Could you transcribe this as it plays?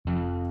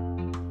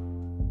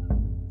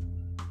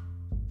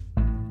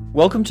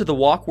Welcome to the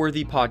Walk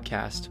Worthy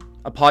podcast,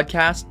 a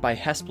podcast by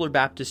Hespeler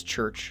Baptist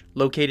Church,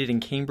 located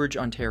in Cambridge,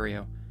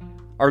 Ontario.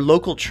 Our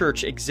local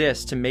church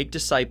exists to make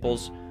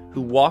disciples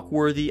who walk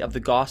worthy of the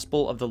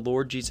gospel of the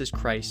Lord Jesus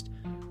Christ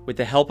with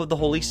the help of the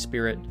Holy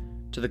Spirit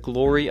to the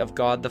glory of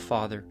God the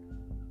Father.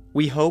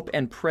 We hope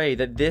and pray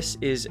that this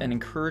is an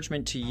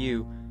encouragement to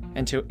you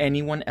and to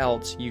anyone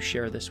else you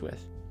share this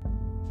with.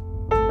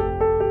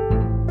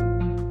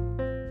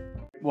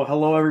 Well,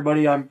 hello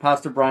everybody. I'm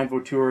Pastor Brian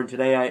Vautour, and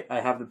today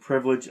I have the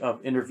privilege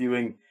of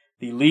interviewing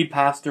the lead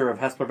pastor of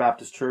Hespeler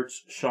Baptist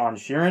Church, Sean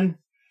Sheeran.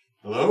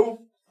 Hello.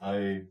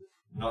 I'm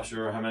not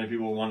sure how many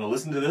people want to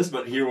listen to this,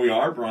 but here we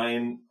are.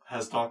 Brian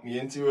has talked me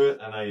into it,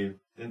 and I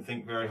didn't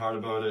think very hard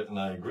about it, and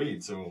I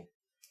agreed. So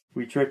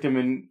we tricked him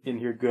in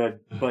here good.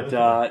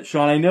 But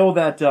Sean, I know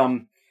that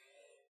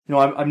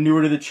I'm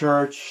newer to the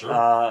church.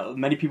 Sure.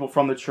 Many people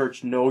from the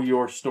church know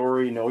your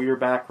story, know your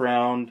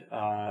background.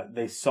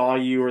 They saw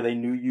you or they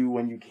knew you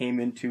when you came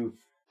into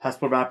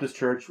Hespeler Baptist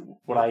Church,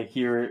 what I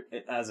hear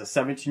as a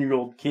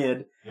 17-year-old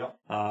kid. Yep.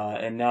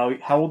 And now,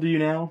 how old are you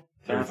now?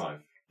 35.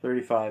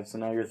 35. So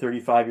now you're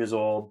 35 years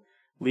old,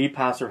 lead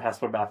pastor of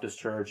Hespeler Baptist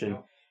Church.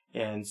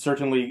 And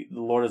certainly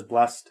the Lord has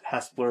blessed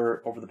Hespeler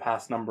over the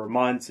past number of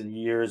months and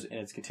years, and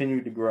it's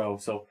continued to grow.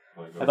 So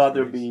I thought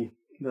there'd be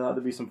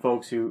some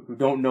folks who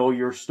don't know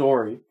your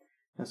story.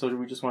 And so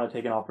we just want to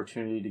take an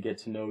opportunity to get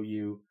to know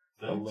you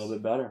a little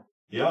bit better.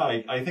 Yeah,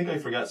 I think I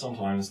forget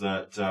sometimes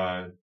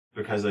that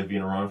because I've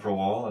been around for a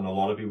while, and a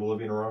lot of people have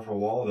been around for a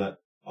while, that,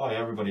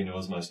 everybody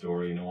knows my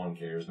story. No one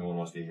cares. No one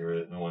wants to hear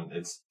it.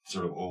 It's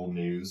sort of old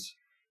news.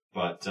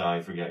 But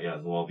I forget,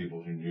 there's a lot of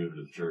people who are new to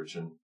the church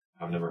and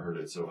have never heard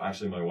it. So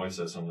actually my wife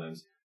says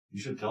sometimes, you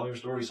should tell your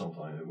story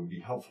sometime. It would be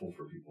helpful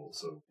for people.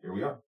 So here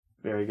we are.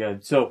 Very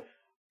good. So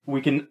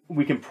we can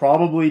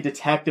probably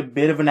detect a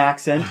bit of an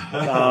accent.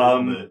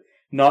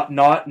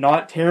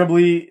 Not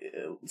terribly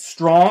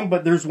strong,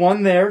 but there's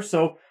one there.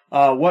 So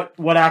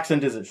what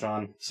accent is it,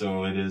 Sean?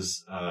 So it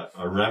is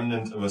a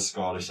remnant of a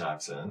Scottish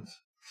accent.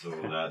 So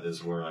that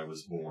is where I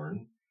was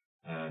born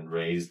and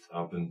raised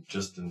up and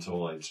just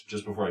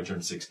before I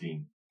turned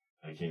 16,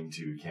 I came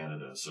to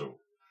Canada. So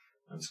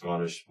I'm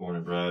Scottish, born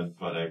and bred,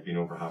 but I've been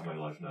over half my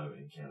life now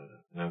in Canada,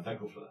 and I'm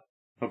thankful for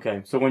that.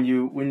 Okay, so when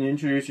you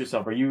introduce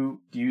yourself, do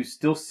you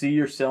still see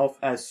yourself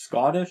as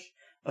Scottish,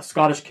 a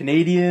Scottish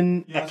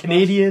Canadian, a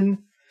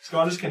Canadian?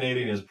 Scottish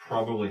Canadian is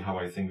probably how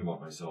I think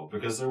about myself,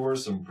 because there were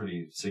some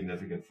pretty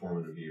significant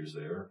formative years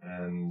there,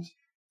 and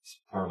it's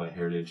part of my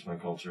heritage, my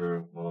culture,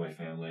 a lot of my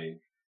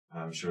family.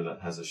 I'm sure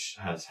that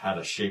has had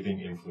a shaping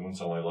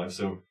influence on my life.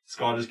 So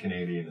Scottish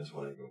Canadian is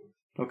what I go with.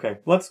 Okay,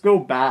 let's go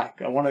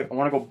back. I want to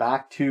go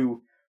back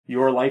to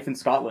your life in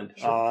Scotland.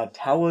 Sure.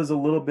 Tell us a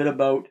little bit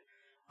about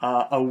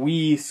a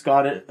wee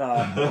Sean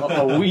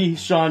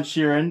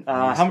Sheeran.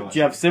 Do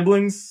you have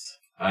siblings?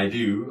 I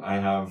do. I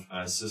have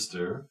a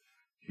sister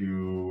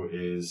who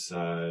is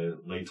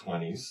late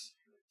 20s,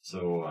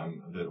 so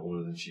I'm a bit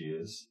older than she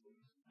is.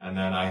 And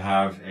then I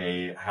have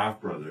a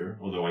half-brother,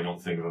 although I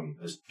don't think of him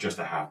as just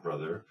a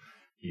half-brother.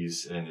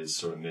 He's in his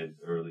sort of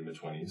early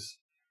mid-20s.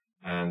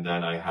 And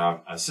then I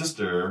have a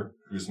sister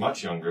who's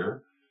much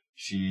younger.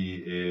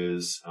 She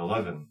is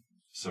 11.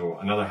 So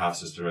another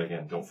half-sister,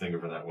 again, don't think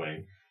of her that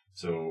way.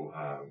 So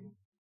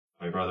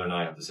my brother and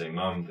I have the same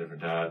mom,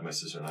 different dad. My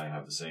sister and I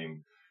have the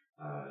same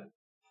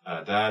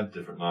dad,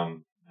 different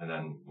mom. And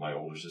then my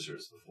older sister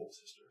is the full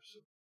sister.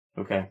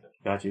 So. Okay,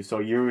 got you. So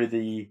you're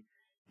the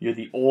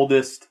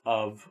oldest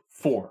of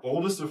four.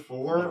 Oldest of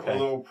four, okay.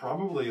 Although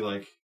probably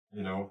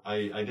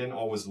I didn't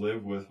always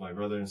live with my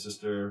brother and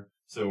sister.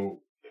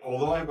 So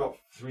although I've got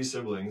three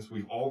siblings,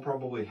 we've all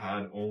probably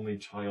had only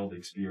child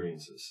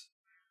experiences.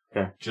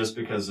 Okay. Just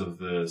because of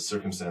the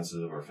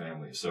circumstances of our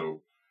family.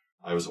 So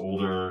I was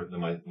older than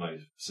my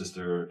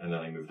sister, and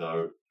then I moved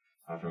out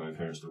after my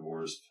parents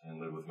divorced and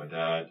lived with my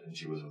dad, and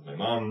she was with my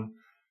mom,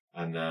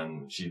 and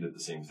then she did the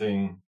same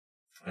thing.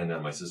 And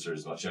then my sister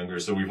is much younger.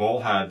 So we've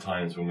all had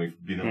times when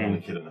we've been the only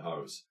kid in the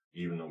house,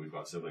 even though we've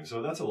got siblings.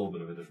 So that's a little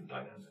bit of a different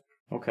dynamic.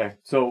 Okay.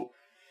 So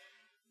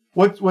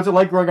what's it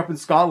like growing up in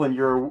Scotland?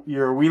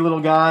 You're a wee little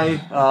guy.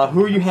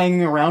 Who are you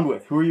hanging around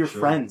with? Who are your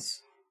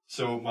friends?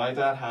 So my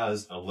dad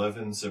has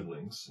 11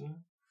 siblings.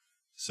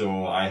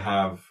 So I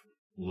have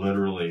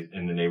literally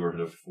in the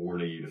neighborhood of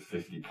 40 to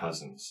 50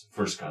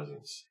 first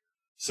cousins.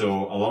 So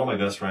a lot of my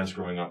best friends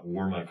growing up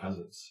were my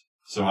cousins.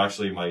 So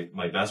actually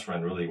my best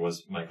friend really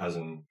was my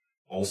cousin,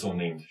 also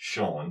named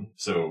Sean,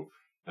 so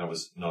that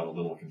was not a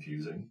little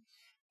confusing,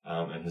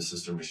 and his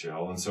sister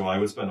Michelle, and so I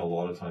would spend a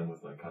lot of time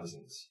with my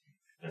cousins,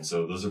 and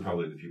so those are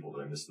probably the people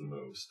that I miss the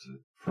most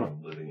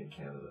from living in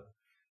Canada.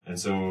 And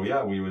so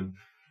we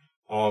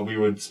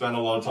would spend a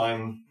lot of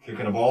time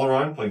kicking a ball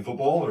around, playing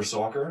football or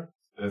soccer.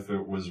 If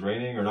it was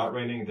raining or not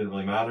raining, it didn't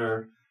really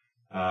matter.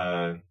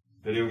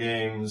 Video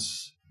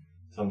games,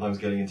 sometimes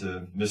getting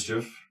into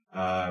mischief.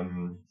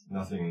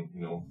 Nothing,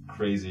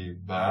 crazy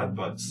bad,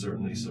 but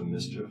certainly some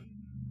mischief.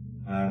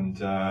 And,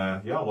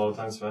 a lot of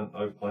time spent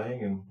out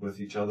playing and with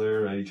each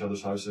other at each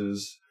other's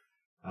houses,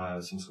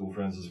 some school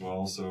friends as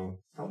well. So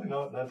probably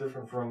not that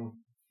different from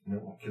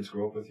kids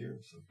grow up with here.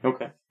 So.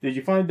 Okay. Did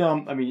you find,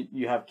 I mean,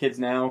 you have kids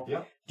now.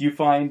 Yeah. Do you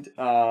find,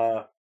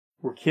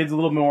 were kids a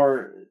little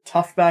more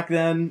tough back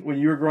then when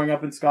you were growing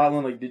up in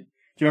Scotland? Like, do you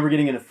remember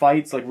getting into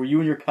fights? Like, were you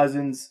and your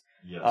cousins,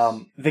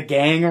 Yes. the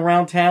gang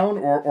around town,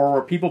 or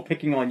were people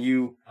picking on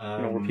you?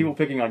 Were people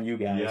picking on you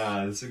guys?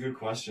 Yeah, that's a good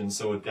question.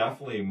 So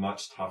definitely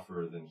much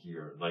tougher than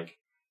here. Like,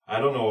 I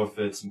don't know if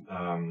it's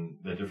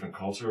the different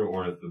culture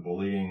or if the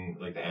bullying,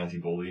 like the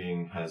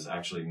anti-bullying, has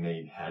actually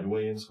made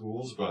headway in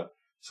schools. But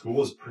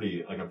school is a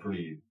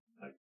pretty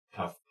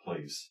tough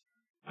place,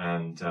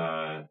 and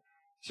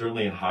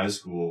certainly in high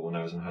school. When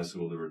I was in high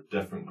school, there were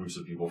different groups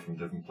of people from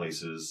different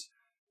places,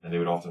 and they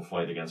would often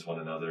fight against one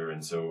another.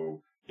 And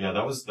so, yeah,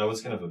 that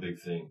was kind of a big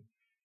thing.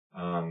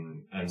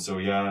 And so,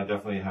 yeah, I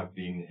definitely have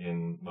been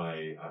in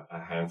a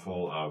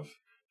handful of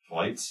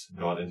fights.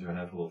 Got into a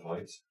handful of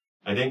fights.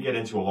 I didn't get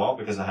into a lot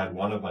because I had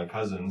one of my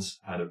cousins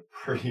had a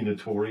pretty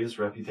notorious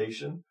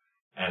reputation,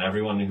 and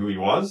everyone knew who he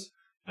was,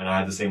 and I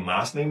had the same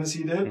last name as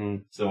he did.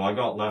 Mm. So I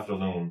got left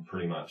alone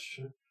pretty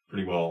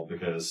well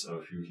because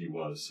of who he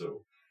was.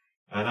 So,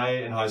 and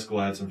in high school,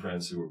 I had some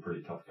friends who were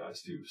pretty tough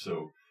guys too.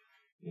 So,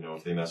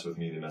 if they mess with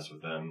me, they mess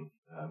with them,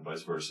 and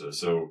vice versa.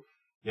 So,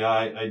 yeah,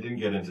 I didn't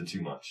get into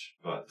too much,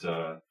 but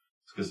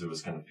it's because there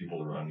was kind of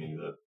people around me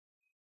that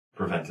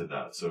prevented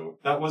that. So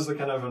that was the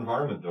kind of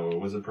environment, though. It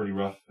was a pretty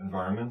rough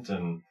environment,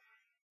 and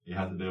you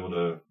had to be able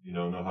to,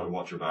 know how to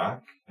watch your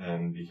back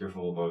and be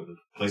careful about the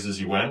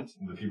places you went,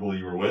 the people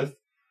you were with,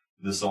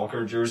 the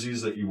soccer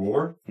jerseys that you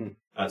wore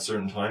at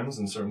certain times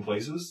in certain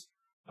places.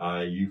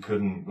 You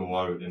couldn't go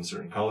out in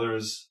certain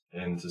colors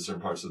into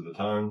certain parts of the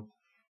town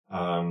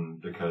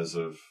because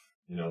of,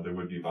 there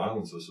would be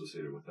violence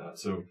associated with that.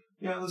 So,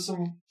 yeah, there's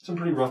some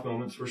pretty rough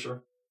moments for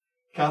sure.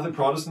 Catholic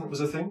Protestant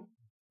was a thing.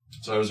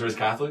 So I was raised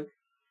Catholic.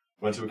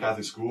 Went to a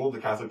Catholic school. The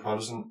Catholic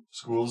Protestant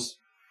schools,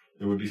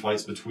 there would be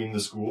fights between the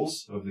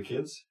schools of the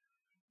kids.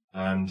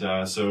 And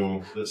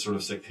so that sort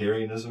of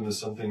sectarianism is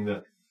something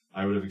that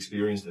I would have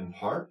experienced in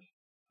part.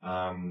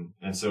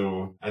 And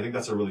so I think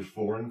that's a really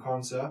foreign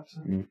concept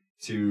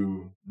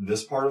to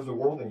this part of the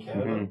world in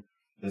Canada.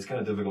 Mm-hmm. It's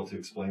kind of difficult to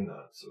explain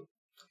that.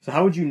 So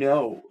how would you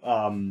know,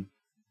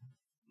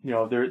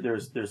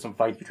 there's some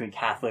fights between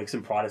Catholics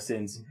and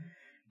Protestants.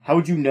 How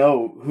would you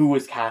know who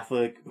was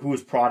Catholic, who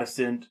was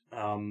Protestant?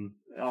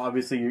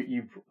 Obviously,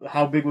 you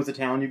how big was the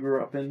town you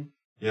grew up in?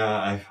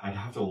 Yeah, I'd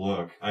have to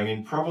look. I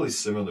mean, probably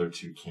similar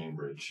to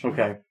Cambridge.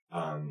 Okay.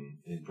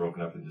 It's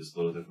broken up into just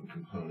little different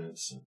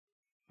components.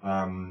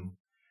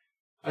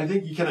 I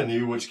think you kind of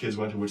knew which kids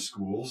went to which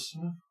schools,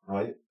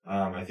 right?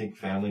 I think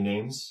family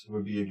names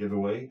would be a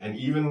giveaway. And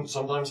even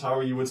sometimes how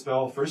you would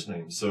spell first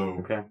names.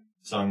 So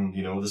some,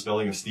 the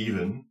spelling of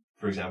Stephen,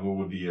 for example,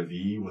 would be a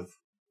V with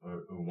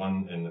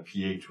one and a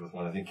PH with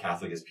one. I think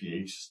Catholic is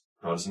PH,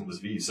 Protestant was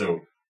V. So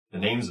the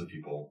names of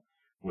people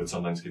would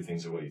sometimes give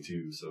things away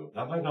too. So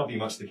that might not be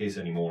much the case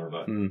anymore,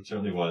 but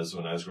certainly was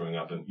when I was growing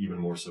up, and even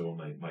more so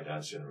in my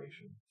dad's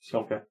generation.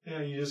 So,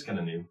 yeah, you just kind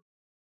of knew.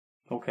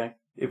 Okay.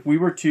 If we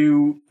were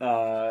to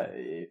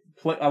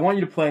I want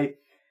you to play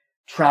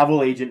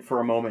travel agent for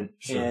a moment,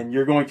 and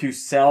you're going to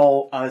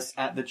sell us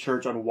at the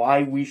church on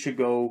why we should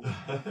go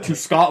to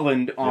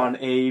Scotland on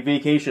a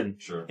vacation,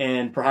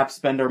 and perhaps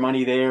spend our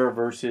money there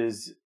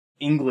versus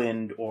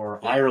England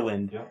or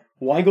Ireland. Yeah.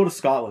 Why go to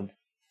Scotland?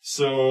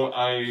 So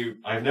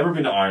I've never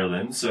been to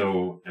Ireland,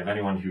 so if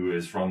anyone who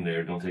is from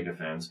there, don't take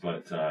offense,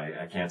 but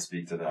I can't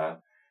speak to that.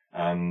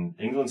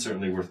 England's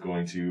certainly worth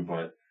going to,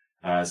 but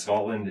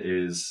Scotland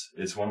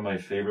it's one of my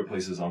favorite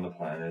places on the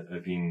planet.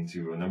 I've been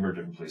to a number of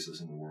different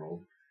places in the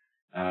world.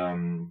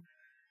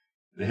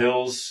 The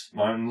hills,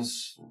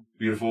 mountains,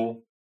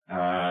 beautiful.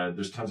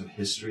 There's tons of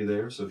history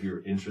there, so if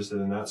you're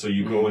interested in that. So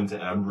you go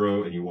into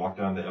Edinburgh and you walk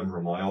down the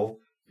Edinburgh Mile,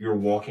 you're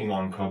walking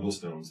on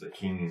cobblestones that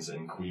kings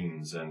and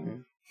queens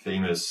and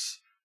famous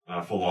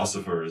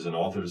philosophers and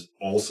authors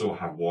also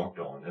have walked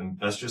on. And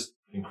that's just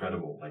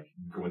incredible, like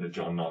going to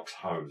John Knox's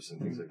house and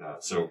things like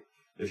that. So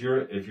if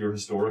you're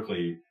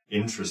historically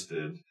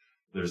interested,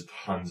 there's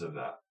tons of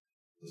that.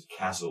 There's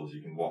castles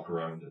you can walk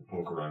around and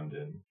poke around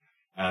in.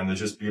 And there's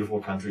just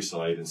beautiful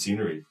countryside and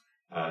scenery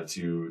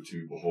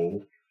to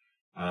behold.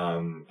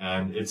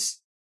 And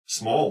it's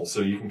small,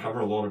 so you can cover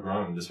a lot of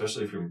ground,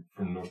 especially if you're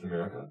from North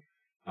America.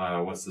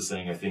 What's the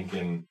saying? I think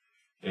in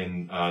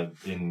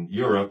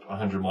Europe,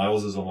 100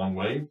 miles is a long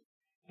way.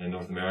 In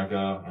North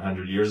America,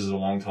 100 years is a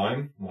long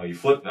time. Well, you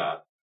flip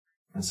that.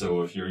 And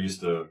so if you're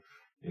used to,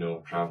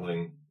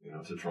 traveling,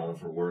 to Toronto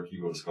for work,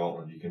 you go to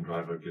Scotland, you can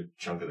drive a good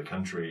chunk of the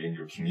country in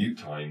your commute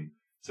time.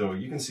 So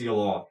you can see a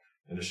lot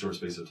in a short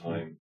space of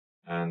time.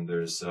 And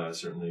there's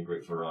certainly a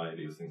great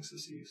variety of things to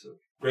see. So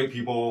great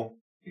people,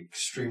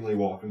 extremely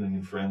welcoming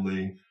and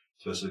friendly,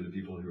 especially to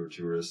people who are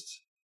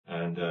tourists.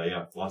 And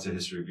lots of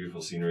history,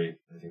 beautiful scenery.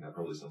 I think that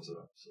probably sums it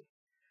up.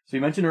 So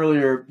you mentioned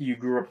earlier you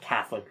grew up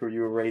Catholic, or you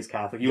were raised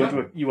Catholic. You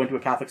went to a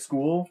Catholic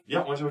school?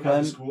 Yeah, went to a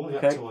Catholic school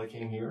until I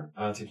came here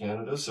to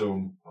Canada.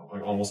 So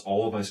almost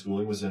all of my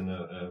schooling was in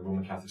a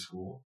Roman Catholic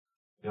school.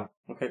 Yeah.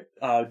 Okay.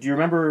 Do you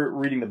remember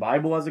reading the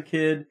Bible as a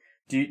kid?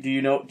 Do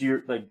you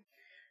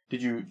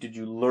Did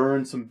you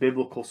learn some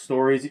biblical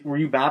stories? Were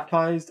you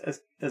baptized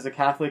as a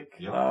Catholic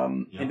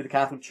into the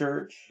Catholic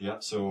Church? Yeah.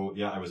 So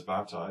I was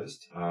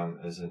baptized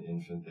as an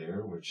infant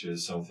there, which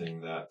is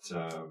something that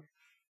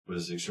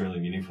was extremely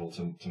meaningful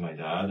to my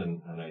dad,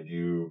 and I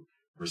do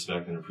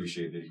respect and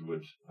appreciate that he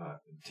would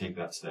take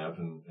that step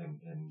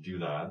and do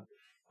that,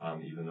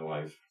 even though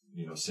I've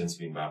since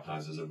been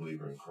baptized as a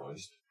believer in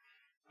Christ.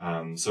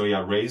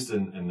 Raised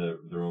in the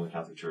Roman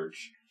Catholic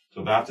Church.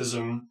 So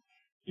baptism,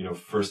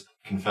 first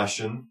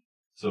confession.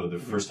 So the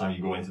first time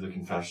you go into the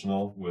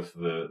confessional with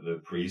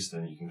the priest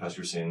and you confess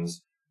your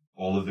sins,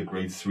 all of the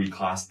grade 3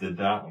 class did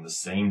that on the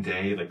same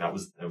day. Like that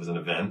was an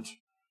event.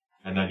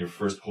 And then your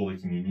first Holy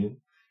Communion,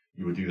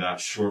 you would do that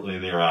shortly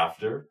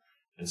thereafter.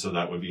 And so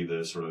that would be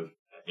the sort of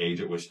age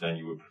at which then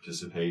you would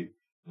participate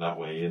that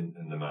way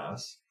in the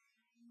Mass.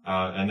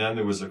 And then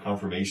there was a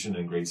confirmation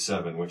in grade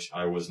 7, which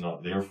I was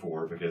not there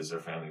for because their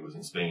family was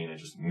in Spain. I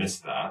just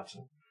missed that.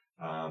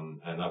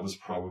 And that was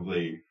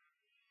probably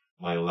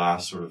my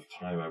last sort of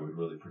time I would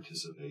really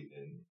participate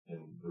in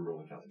the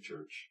Roman Catholic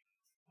Church.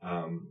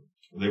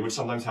 They would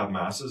sometimes have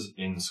masses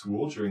in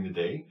school during the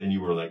day, and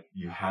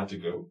you had to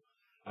go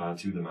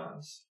to the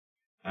Mass.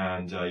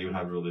 And you would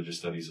have religious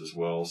studies as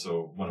well.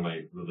 So one of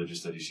my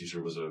religious studies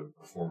teacher was a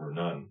former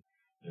nun.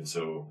 And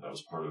so that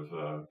was part of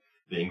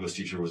the English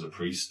teacher was a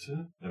priest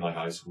in my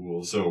high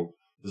school. So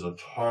there's a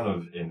ton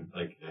of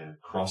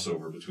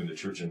crossover between the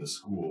church and the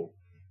school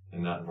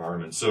in that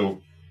environment.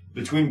 So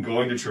between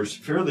going to church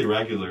fairly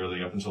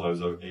regularly up until I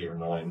was 8 or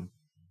 9,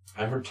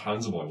 I heard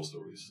tons of Bible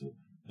stories.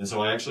 And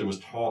so I actually was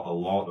taught a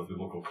lot of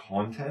biblical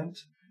content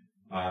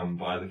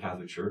by the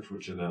Catholic Church,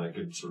 which then I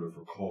could sort of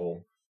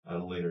recall at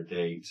a later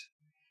date.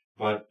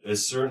 But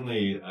it's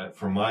certainly,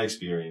 from my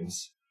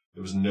experience,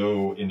 there was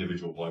no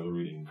individual Bible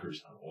reading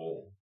encouraged at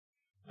all.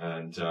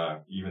 And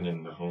even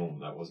in the home,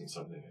 that wasn't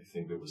something I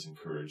think that was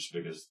encouraged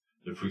because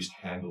the priest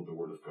handled the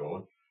Word of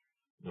God.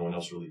 No one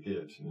else really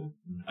did. And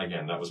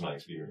again, that was my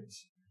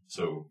experience.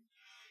 So,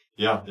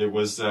 yeah, it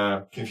was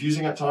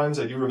confusing at times.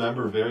 I do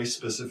remember very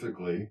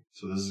specifically,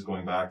 so this is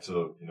going back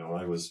to, when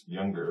I was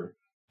younger,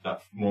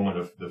 that moment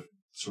of the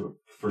sort of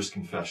first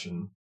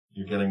confession.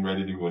 You're getting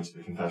ready to go into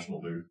the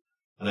confessional booth.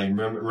 And I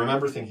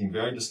remember thinking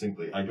very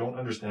distinctly, I don't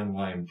understand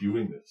why I'm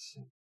doing this.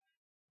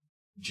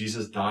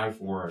 Jesus died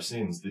for our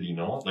sins, did he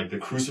not? Like the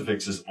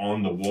crucifix is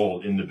on the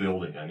wall in the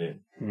building I'm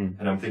in.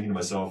 And I'm thinking to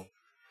myself,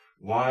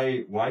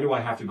 why do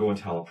I have to go and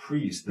tell a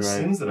priest the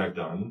sins that I've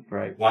done?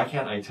 Right. Why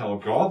can't I tell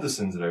God the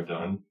sins that I've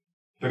done?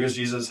 Because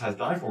Jesus has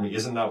died for me.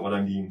 Isn't that what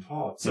I'm being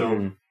taught?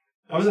 So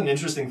that was an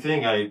interesting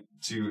thing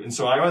and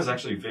so I was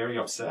actually very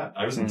upset.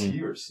 I was in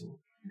tears.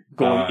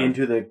 Going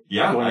into the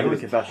I was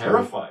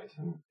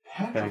confessional.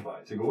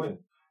 petrified to go in.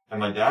 And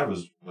my dad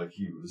was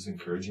he was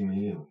encouraging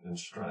me and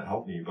just trying to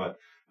help me, but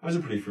I was a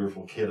pretty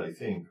fearful kid, I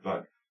think.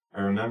 But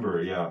I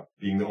remember,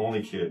 being the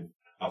only kid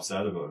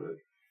upset about it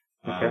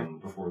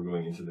before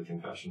going into the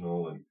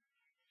confessional. And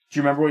do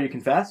you remember what you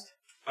confessed?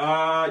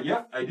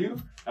 Yeah, I do.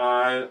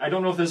 I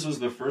don't know if this was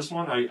the first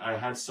one. I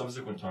had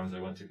subsequent times I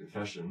went to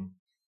confession.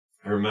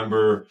 I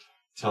remember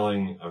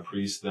telling a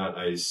priest that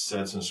I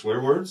said some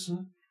swear words,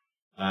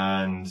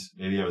 and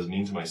maybe I was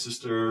mean to my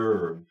sister,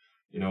 or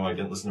I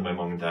didn't listen to my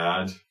mom and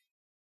dad.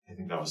 I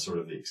think that was sort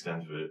of the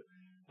extent of it.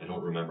 I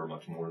don't remember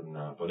much more than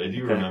that, but I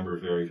do remember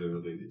very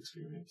vividly the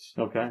experience.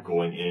 Okay.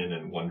 Going in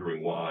and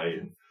wondering why,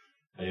 and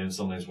I didn't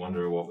sometimes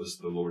wonder what was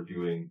the Lord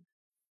doing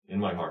in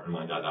my heart and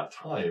mind at that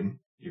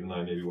time, even though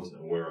I maybe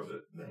wasn't aware of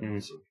it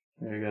then. So.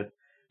 Very good.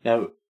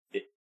 Now,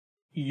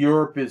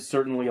 Europe is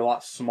certainly a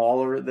lot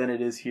smaller than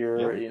it is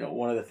here. Yeah.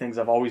 One of the things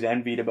I've always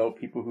envied about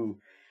people who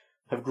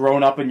have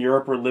grown up in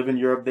Europe or live in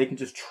Europe, they can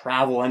just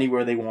travel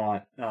anywhere they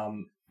want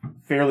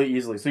fairly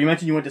easily. So you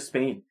mentioned you went to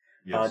Spain.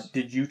 Yes.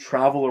 Did you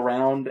travel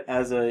around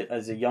as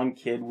a young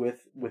kid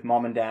with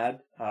mom and dad?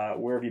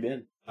 Where have you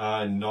been?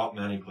 Not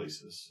many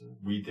places.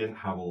 We didn't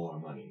have a lot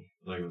of money.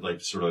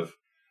 Like sort of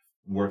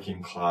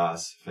working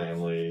class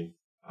family.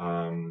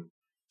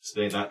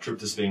 Spain. That trip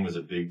to Spain was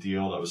a big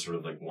deal. That was sort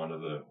of like one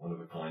of a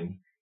kind.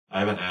 I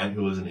have an aunt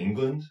who lives in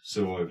England,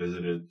 so I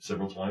visited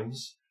several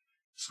times.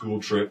 School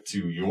trip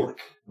to York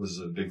was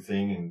a big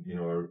thing, and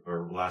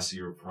our last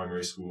year of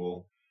primary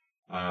school.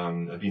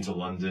 I've been to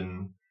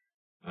London.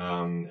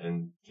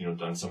 And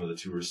done some of the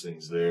tourist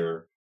things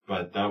there,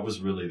 but that was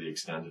really the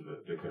extent of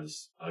it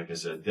because, like I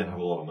said, didn't have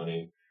a lot of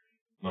money.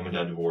 Mom and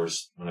dad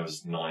divorced when I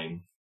was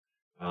 9,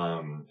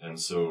 and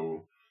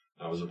so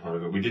that was a part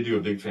of it. We did do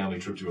a big family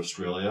trip to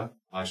Australia.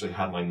 I actually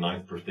had my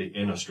 9th birthday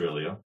in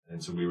Australia,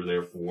 and so we were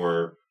there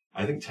for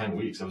I think 10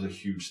 weeks. That was a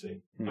huge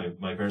thing.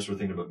 My parents were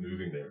thinking about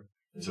moving there,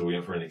 and so we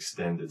went for an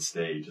extended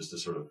stay just to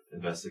sort of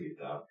investigate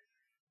that.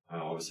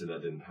 Obviously,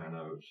 that didn't pan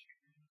out,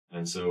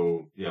 and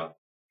so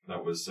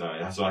that was, so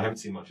I haven't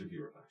seen much of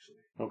Europe, actually.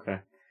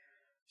 Okay.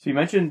 So you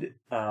mentioned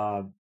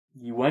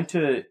you went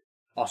to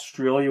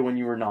Australia when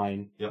you were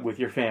 9 with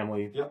your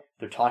family. Yep.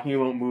 They're talking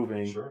about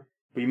moving. Sure.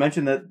 But you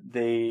mentioned that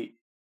they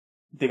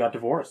got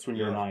divorced when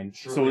you were 9.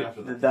 Shortly so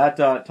after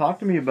that talk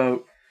to me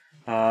about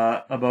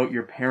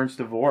your parents'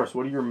 divorce.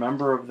 What do you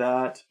remember of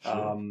that?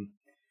 Sure.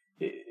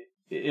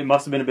 it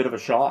must have been a bit of a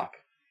shock.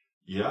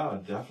 Yeah,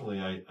 definitely.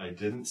 I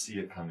didn't see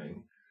it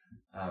coming.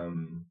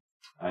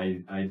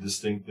 I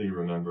distinctly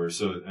remember,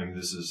 so, I mean,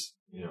 this is,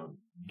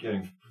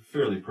 getting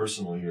fairly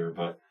personal here,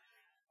 but,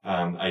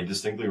 I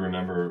distinctly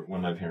remember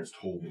when my parents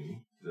told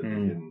me that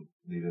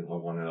they didn't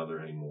love one another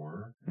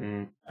anymore.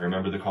 I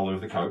remember the color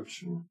of the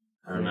couch. And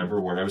I remember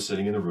where I was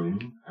sitting in the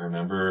room. I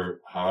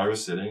remember how I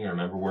was sitting. I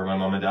remember where my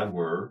mom and dad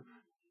were.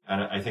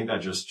 And I think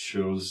that just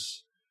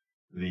shows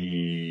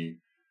the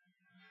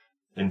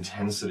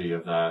intensity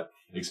of that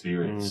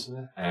experience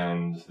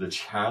and the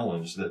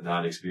challenge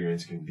that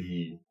experience can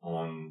be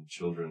on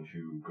children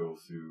who go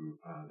through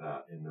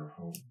that in their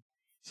home.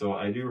 So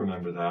I do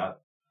remember that.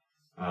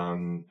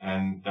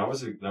 And that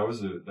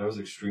was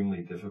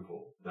extremely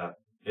difficult. That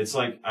it's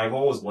like, I've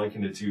always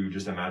likened it to,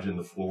 just imagine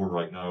the floor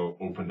right now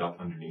opened up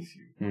underneath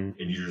you and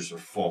you just are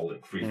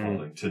falling, free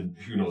falling to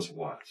who knows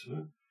what.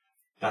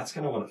 That's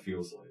kind of what it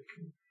feels like.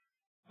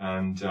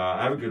 And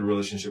I have a good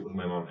relationship with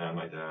my mom and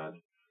my dad.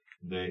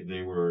 They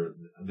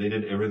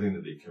did everything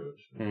that they could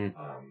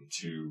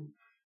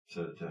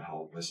to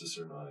help my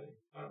sister and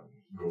I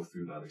go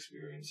through that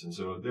experience. And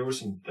so there were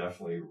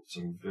definitely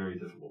some very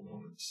difficult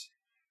moments.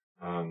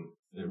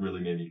 It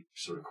really made me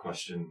sort of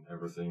question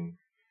everything.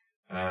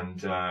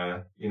 And,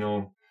 I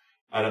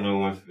don't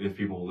know if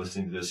people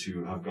listening to this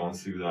who have gone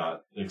through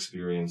that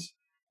experience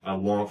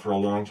for a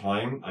long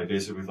time, I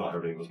basically thought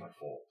everything was my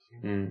fault.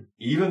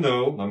 Even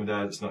though, Mom and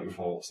Dad, it's not your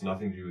fault. It's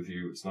nothing to do with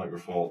you. It's not your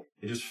fault.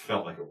 It just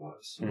felt like it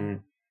was.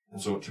 And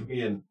so it took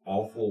me an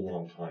awful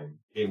long time.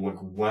 It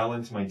went well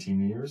into my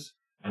teen years.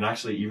 And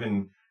actually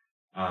even,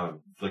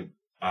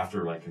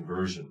 after my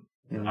conversion,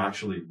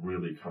 actually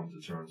really come to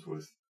terms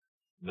with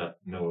that,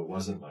 no, it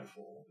wasn't my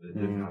fault. It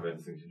didn't have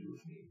anything to do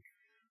with me.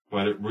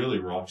 But it really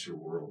rocks your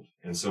world.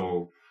 And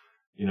so,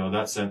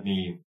 that sent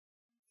me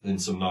in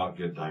some not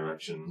good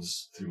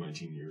directions through my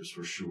teen years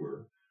for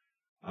sure.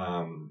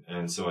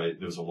 And so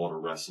there was a lot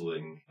of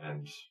wrestling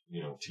and,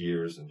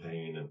 tears and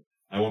pain, and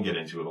I won't get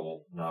into it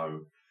all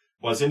now.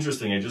 Well, it's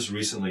interesting. I just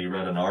recently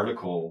read an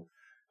article,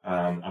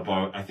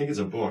 about, I think it's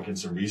a book, and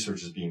some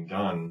research is being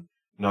done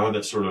now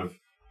that sort of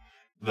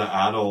the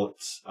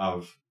adults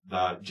of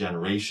that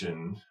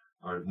generation,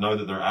 or now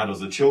that they're adults,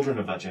 the children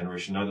of that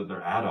generation, now that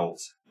they're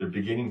adults, they're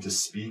beginning to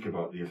speak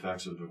about the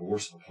effects of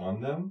divorce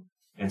upon them.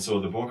 And so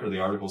the book or the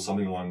article is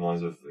something along the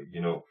lines of,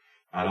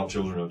 adult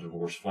children of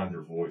divorce find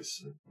their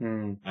voice.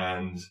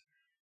 And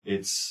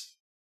it's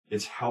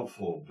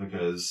helpful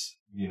because,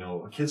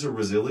 kids are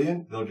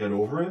resilient. They'll get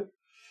over it.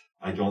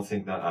 I don't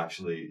think that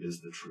actually is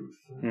the truth.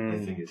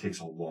 I think it takes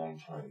a long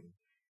time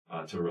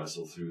to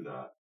wrestle through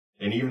that.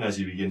 And even as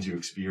you begin to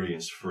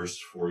experience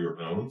first for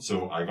your own,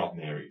 so I got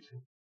married.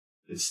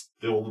 It's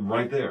still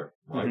right there,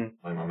 right?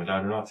 My mom and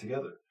dad are not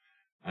together.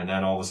 And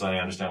then all of a sudden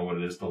I understand what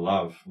it is to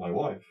love my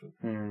wife.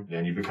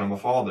 Then you become a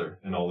father,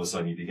 and all of a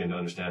sudden you begin to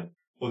understand,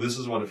 well, this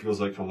is what it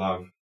feels like to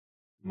love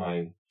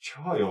my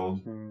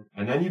child.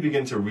 And then you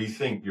begin to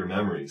rethink your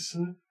memories,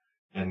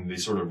 and they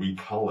sort of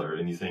recolor,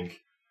 and you think,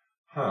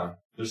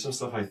 there's some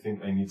stuff I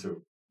think I need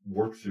to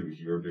work through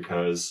here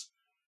because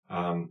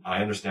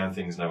I understand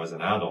things now as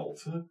an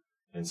adult.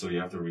 And so you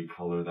have to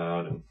recolor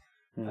that. And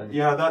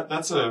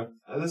that's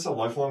a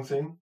lifelong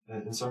thing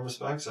in some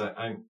respects.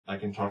 I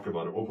can talk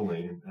about it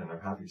openly, and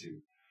I'm happy to.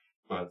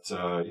 But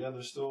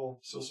there's still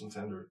some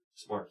tender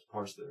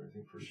parts there, I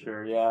think, for sure.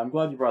 Sure, yeah, I'm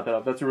glad you brought that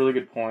up. That's a really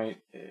good point.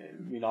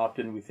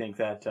 Often we think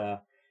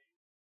that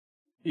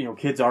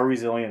kids are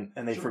resilient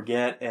and they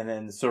forget, and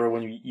then sort of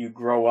when you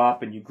grow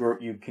up and you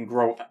can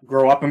grow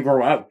up and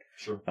grow out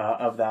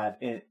of that,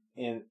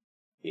 and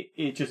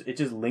it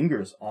just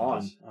lingers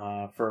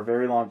on for a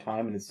very long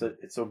time, and it's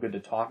so good to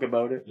talk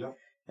about it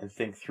and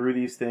think through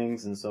these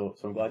things, and so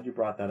I'm glad you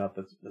brought that up.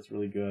 That's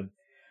really good.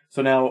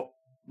 So now,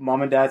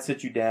 Mom and Dad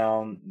sit you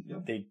down.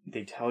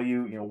 They tell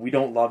you, we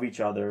don't love each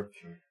other.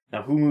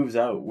 Now, who moves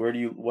out?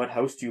 What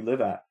house do you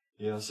live at?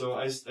 Yeah, so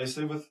I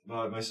stayed with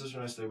my sister,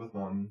 and I stayed with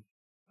Mom,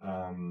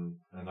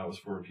 and that was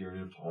for a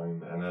period of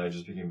time, and then I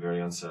just became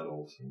very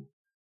unsettled,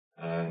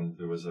 and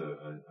there was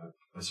a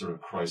sort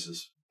of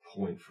crisis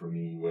point for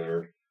me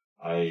where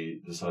I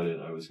decided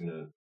I was going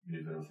to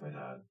move in with my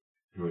dad,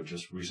 who had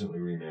just recently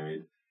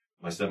remarried.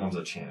 My stepmom's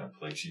a champ.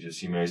 Like,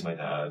 she marries my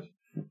dad,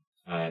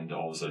 and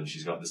all of a sudden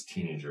she's got this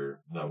teenager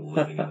now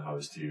living in the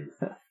house too.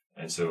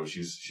 And so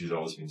she's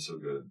always been so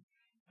good.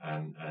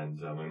 And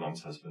my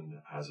mom's husband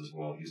has as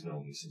well. He's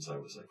known me since I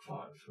was like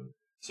 5. And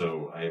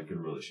so I have good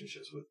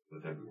relationships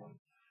with everyone.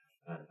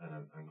 And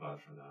I'm glad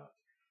for that.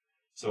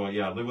 So I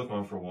lived with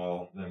Mom for a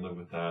while, then lived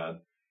with Dad.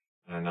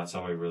 And that's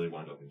how I really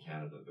wound up in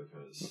Canada,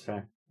 because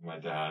my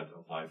dad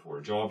applied for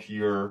a job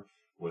here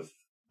with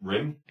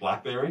RIM,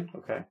 BlackBerry,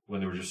 when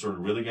they were just sort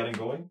of really getting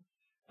going.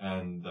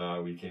 And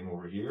we came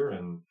over here,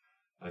 and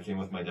I came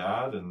with my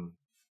dad, and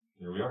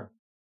here we are.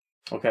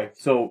 Okay,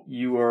 so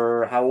you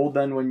were how old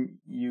then when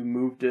you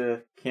moved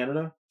to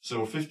Canada?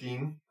 So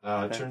 15,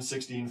 Okay. turned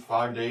 16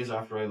 5 days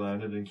after I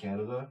landed in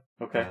Canada.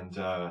 Okay. And,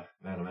 man,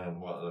 oh man,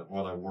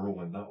 what a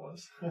whirlwind that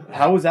was.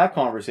 How was that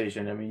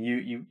conversation? I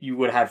mean, you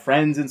would have had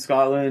friends in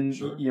Scotland.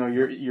 Sure. You know,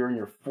 you're in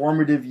your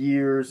formative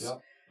years.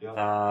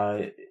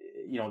 Yeah.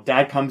 You know,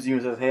 Dad comes to you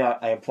and says, "Hey,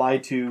 I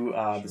applied to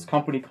this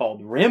company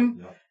called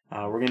RIM.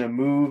 Yeah. We're gonna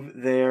move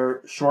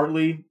there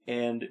shortly,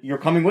 and you're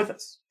coming with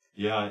us."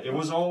 Yeah, it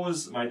was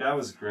always, my dad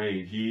was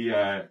great.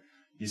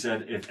 He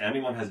said, if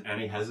anyone has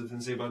any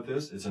hesitancy about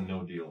this, it's a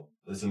no deal.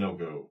 It's a no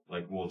go.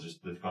 Like,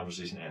 the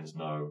conversation ends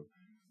now.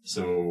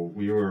 So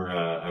we were,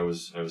 I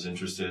was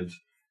interested.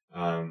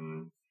 I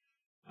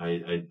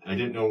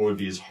didn't know it would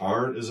be as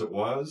hard as it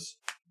was,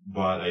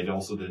 but I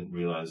also didn't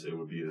realize it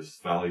would be as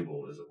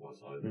valuable as it was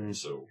either.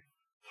 So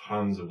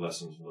tons of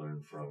lessons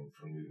learned from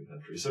moving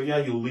country. So yeah,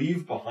 you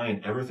leave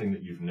behind everything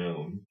that you've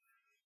known.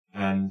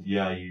 And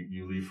yeah,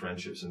 you leave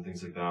friendships and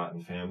things like that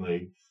and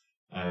family.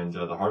 And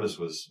the hardest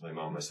was my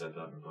mom, my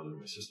stepdad, my brother, and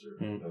my sister.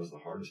 That was the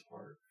hardest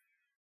part.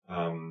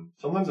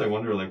 Sometimes I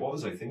wonder, like, what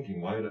was I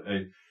thinking?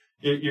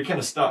 You're kind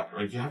of stuck,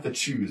 right? You have to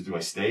choose. Do I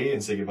stay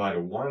and say goodbye to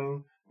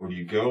one? Or do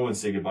you go and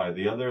say goodbye to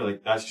the other?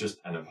 Like, that's just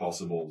an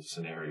impossible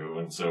scenario.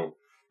 And so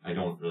I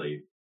don't know.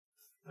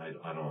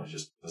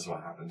 That's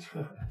what happened.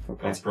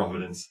 Okay. God's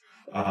providence,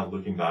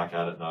 looking back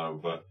at it now.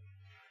 But,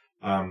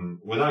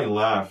 when I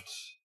left,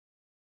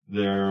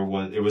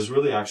 it was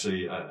really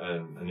actually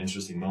an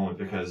interesting moment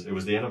because it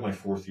was the end of my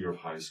 4th year of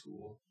high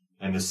school.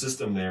 And the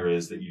system there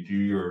is that you do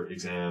your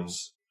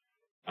exams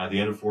at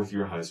the end of 4th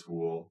year of high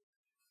school,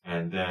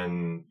 and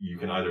then you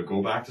can either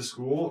go back to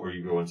school or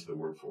you go into the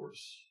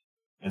workforce.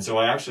 And so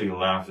I actually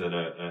left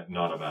at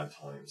not a bad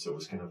time. So it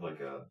was kind of like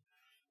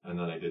and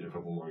then I did a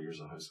couple more years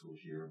of high school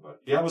here.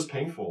 But yeah, it was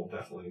painful,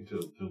 definitely,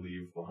 to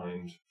leave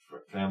behind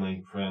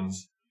family,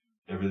 friends,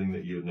 everything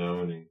that you had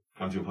known, and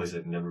come to a place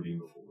I'd never been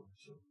before.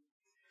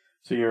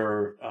 So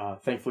you're,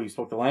 thankfully you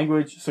spoke the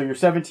language. So you're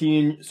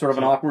 17, sort of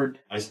an awkward.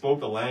 I spoke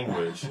the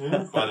language,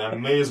 but I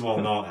may as well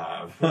not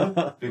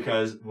have,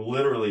 because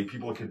literally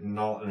people could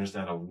not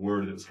understand a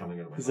word that was coming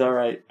out of my mouth. Is that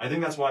right? I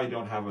think that's why I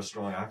don't have a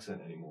strong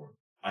accent anymore.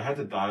 I had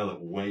to dial it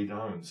way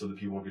down so that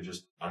people could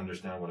just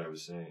understand what I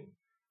was saying.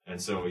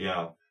 And so,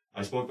 yeah,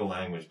 I spoke the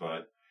language,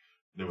 but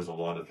there was a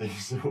lot of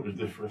things that were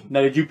different.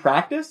 Now, did you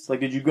practice? Like,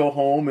 did you go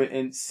home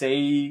and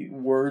say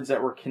words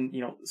that were,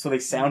 so they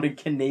sounded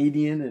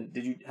Canadian? And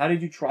how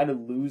did you try to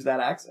lose that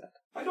accent?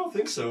 I don't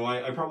think so.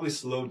 I probably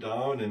slowed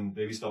down and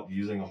maybe stopped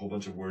using a whole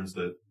bunch of words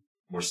that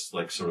were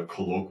like sort of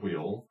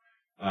colloquial.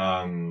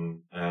 I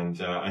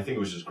think it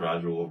was just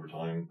gradual over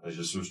time. I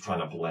just was trying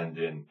to blend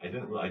in. I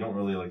don't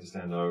really like to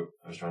stand out.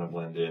 I was trying to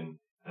blend in.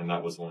 And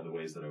that was one of the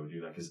ways that I would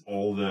do that. Cause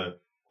all the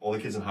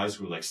kids in high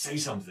school were like, say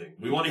something.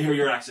 We want to hear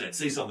your accent.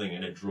 Say something.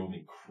 And it drove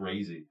me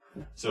crazy.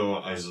 So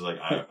I was just like,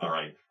 all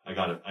right, I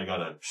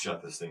gotta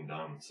shut this thing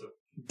down. So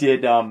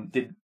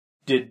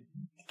did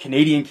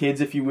Canadian kids,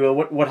 if you will,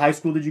 what high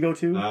school did you go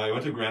to? I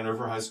went to Grand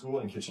River High School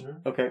in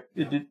Kitchener. Okay.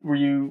 Were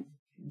you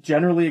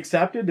generally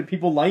accepted? Did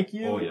people like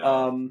you? Oh,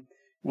 yeah.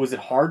 Was it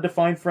hard to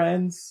find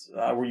friends?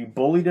 Were you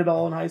bullied at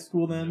all in high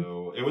school then?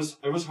 No, it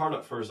was hard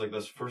at first. Like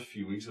those first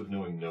few weeks of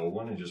knowing no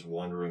one and just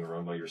wandering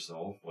around by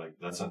yourself. Like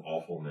that's an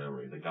awful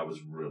memory. Like that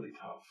was really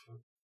tough.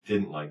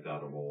 Didn't like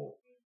that at all.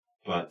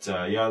 But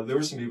yeah, there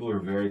were some people who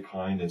were very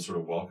kind and sort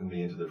of welcomed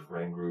me into their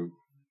friend group,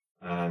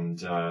 and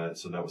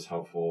so that was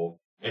helpful.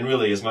 And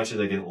really, as much as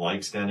I didn't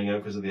like standing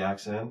out because of the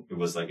accent, it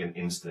was like an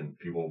instant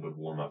people would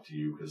warm up to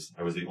you because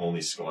I was the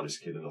only Scottish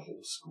kid in the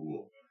whole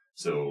school.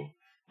 So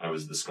I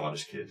was the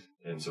Scottish kid,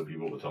 and so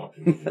people would talk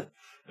to me.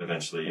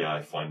 Eventually, yeah,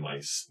 I find my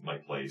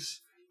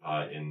place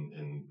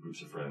in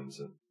groups of friends,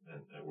 and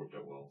it worked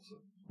out well. So.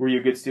 Were you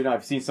a good student?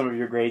 I've seen some of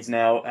your grades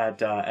now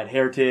at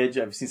Heritage.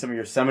 I've seen some of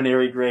your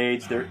seminary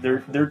grades.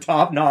 They're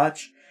top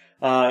notch.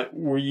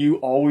 Were you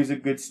always a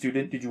good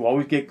student? Did you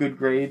always get good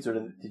grades, or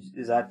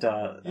does that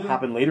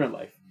happen later in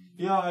life?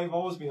 Yeah, I've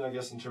always been, I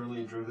guess,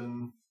 internally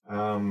driven.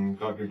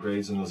 Got good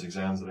grades in those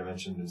exams that I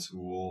mentioned in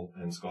school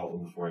in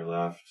Scotland before I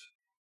left.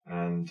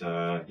 And,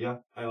 yeah,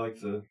 I like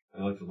to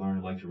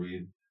learn, like to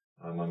read.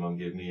 My mom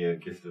gave me a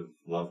gift of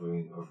love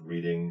of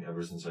reading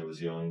ever since I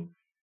was young.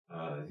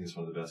 I think it's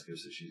one of the best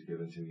gifts that she's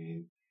given to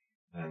me.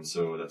 And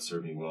so that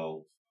served me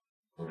well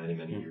for many,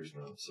 many years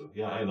now. So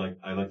yeah, I like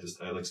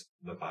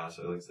the class.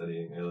 I like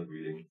studying. I like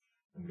reading.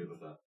 I'm good with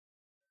that.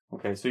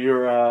 Okay. So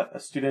you're a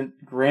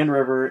student, Grand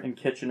River in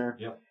Kitchener.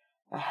 Yep.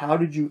 How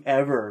did you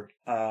ever,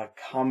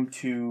 come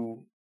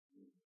to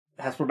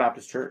Hespeler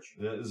Baptist Church?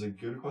 That is a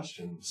good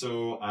question.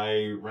 So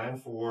I ran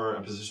for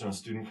a position on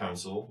student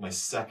council my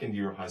second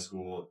year of high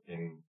school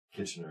in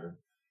Kitchener,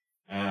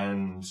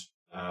 and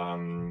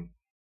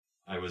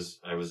I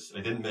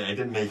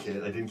didn't make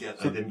it. I didn't get.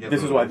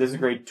 This is what? This is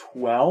grade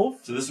 12?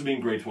 So this would be in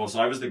grade 12. So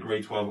I was the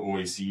grade 12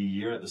 OAC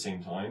year at the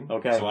same time.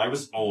 Okay. So I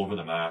was all over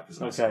the map because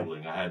of my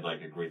schooling. I had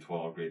like a grade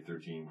 12, grade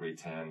 13, grade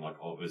 10, like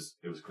all it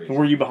was crazy. And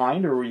were you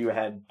behind or were you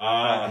ahead?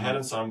 Ahead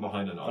and some,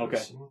 behind and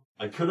others. Okay.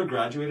 I could have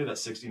graduated at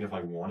 16 if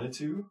I wanted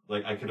to.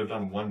 Like I could have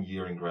done 1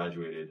 year and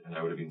graduated, and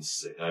I would have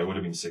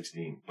been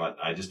 16. But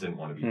I just didn't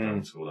want to be done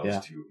in school. That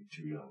was too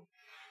young.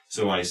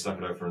 So I stuck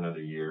it out for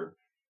another year.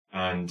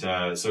 And,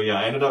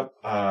 I ended up,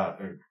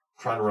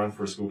 trying to run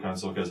for school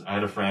council because I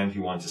had a friend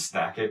who wanted to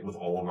stack it with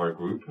all of our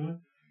group.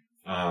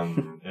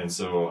 And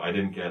so I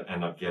didn't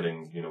end up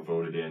getting,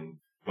 voted in,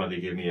 but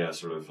they gave me a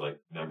sort of like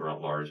member at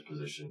large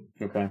position.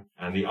 Okay.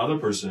 And the other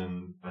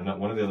person, the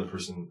other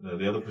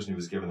person who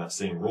was given that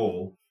same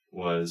role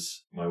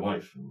was my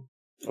wife.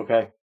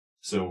 Okay.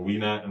 So we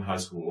met in high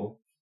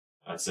school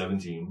at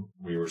 17.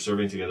 We were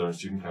serving together on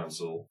student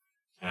council.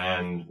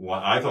 And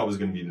what I thought was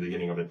going to be the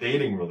beginning of a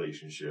dating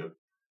relationship,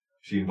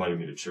 she invited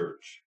me to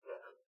church.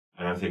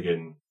 And I'm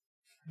thinking,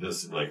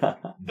 that's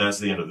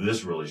the end of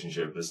this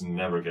relationship. This is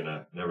never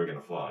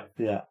gonna fly.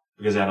 Yeah.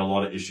 Because I had a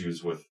lot of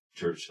issues with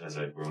church as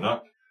I'd grown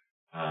up.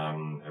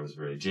 I was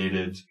very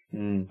jaded.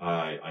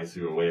 I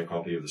threw away a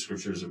copy of the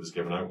scriptures that was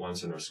given out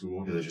once in our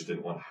school because I just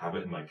didn't want to have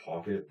it in my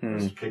pocket. I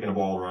was kicking a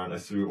ball around. I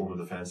threw it over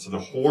the fence to the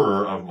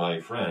horror of my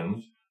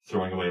friend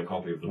throwing away a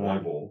copy of the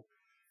Bible.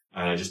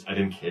 And I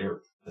didn't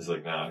care. I was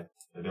like, nah, I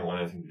didn't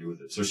want anything to do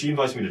with it. So she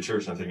invites me to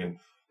church and I'm thinking,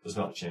 there's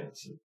not a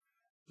chance.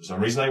 For some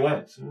reason I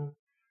went.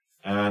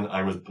 And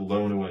I was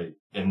blown away.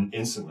 And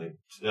instantly,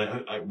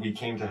 we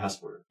came to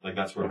Hespeler.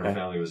 That's where her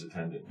family was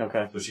attending.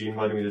 Okay. So she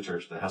invited me to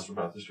church, the Hespeler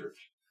Baptist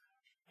Church.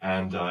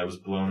 And I was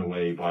blown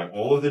away by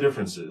all of the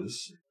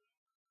differences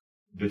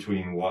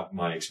between what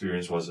my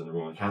experience was in the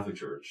Roman Catholic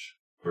Church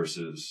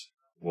versus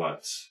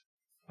what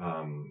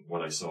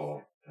I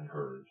saw and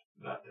heard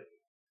that day.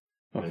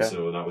 Okay. And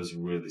so that was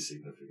really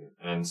significant.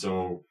 And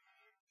so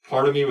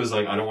part of me was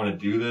like, I don't want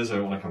to do this. I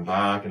don't want to come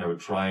back. And I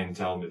would try and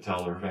tell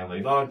her family,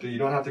 no, you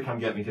don't have to come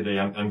get me today.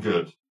 I'm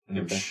good. And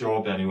they would show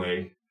up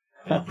anyway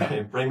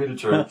and bring me to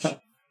church.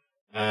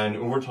 And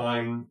over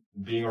time,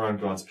 being around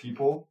God's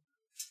people,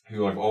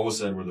 who I've always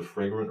said were the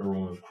fragrant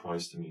aroma of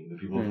Christ to me. The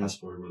people of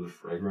Hespeler were the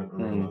fragrant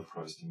aroma of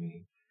Christ to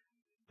me.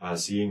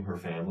 Seeing her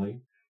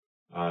family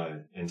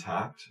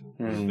intact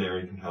was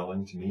very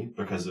compelling to me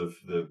because of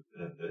the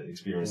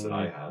experience that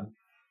I had.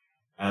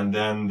 And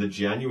then the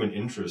genuine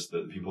interest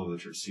that the people of the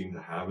church seemed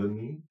to have in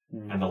me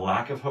and the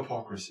lack of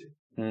hypocrisy.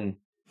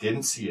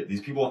 Didn't see it.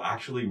 These people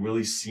actually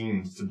really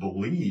seemed to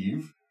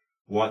believe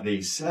what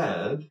they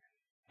said,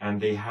 and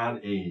they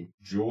had a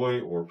joy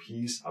or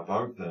peace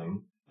about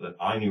them that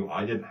I knew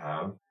I didn't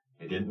have.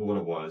 I didn't know what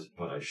it was,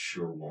 but I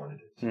sure wanted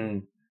it.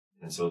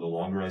 And so the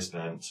longer I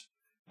spent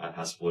at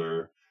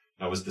Hespeler,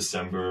 that was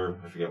December,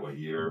 I forget what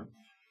year.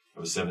 I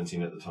was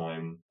 17 at the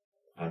time.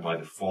 And by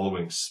the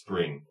following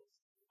spring,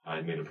 I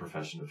had made a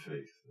profession of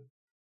faith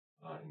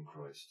in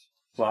Christ.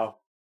 Wow.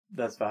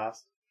 That's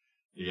fast.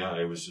 Yeah,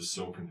 it was just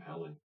so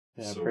compelling.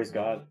 Yeah, so praise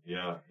compelling.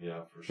 God.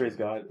 Yeah, for sure. Praise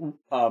God.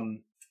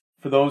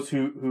 For those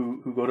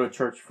who go to a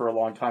church for a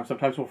long time,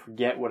 sometimes we'll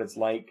forget what it's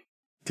like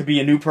to be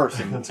a new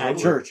person at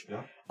church.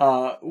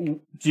 Yeah.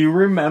 Do you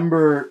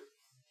remember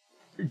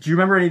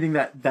anything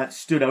that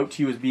stood out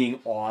to you as being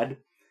odd?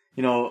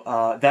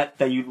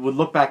 That you would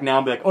look back now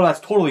and be like, oh, that's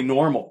totally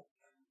normal.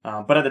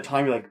 But at the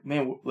time you're like,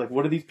 man,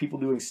 what are these people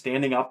doing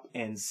standing up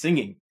and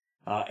singing,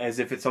 as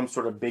if it's some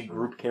sort of big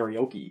group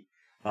karaoke?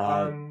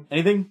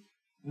 Anything?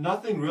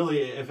 Nothing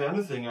really. If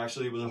anything,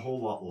 actually, it was a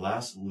whole lot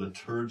less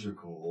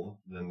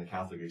liturgical than the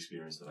Catholic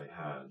experience that I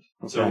had.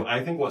 Okay. So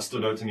I think what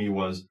stood out to me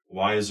was,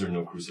 why is there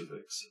no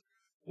crucifix?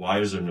 Why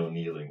is there no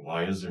kneeling?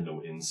 Why is there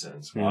no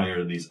incense? Why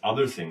are these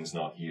other things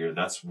not here?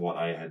 That's what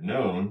I had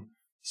known.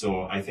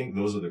 So I think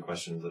those are the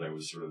questions that I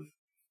was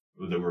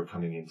that were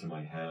coming into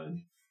my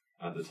head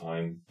at the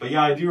time. But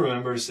yeah, I do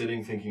remember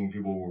sitting thinking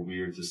people were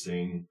weird to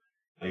sing.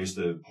 I used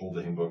to hold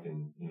the hymn book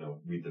and,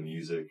 read the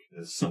music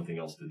as something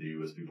else to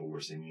do as people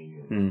were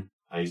singing. And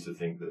I used to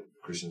think that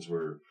Christians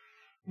were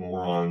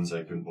morons.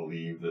 I couldn't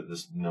believe that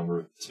this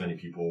many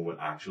people would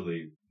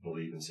actually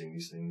believe and sing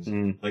these things.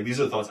 These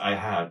are the thoughts I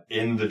had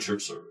in the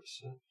church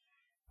service.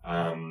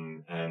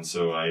 And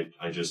so I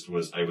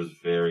was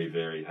very,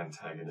 very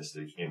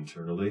antagonistic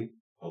internally,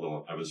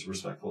 although I was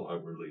respectful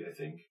outwardly, I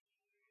think.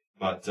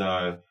 But,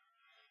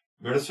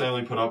 Meredith's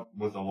family put up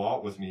with a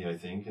lot with me, I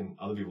think, and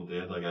other people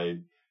did. I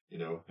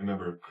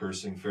remember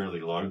cursing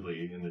fairly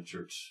loudly in the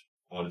church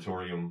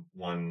auditorium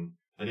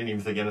I didn't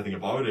even think anything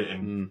about it.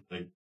 And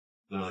they're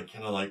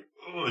kind of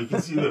oh, you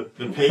can see the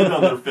pain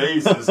on their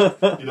faces.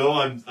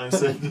 I'm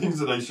saying things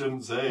that I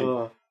shouldn't say.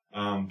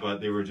 But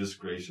they were just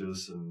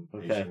gracious and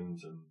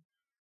patient.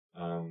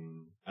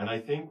 And I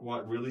think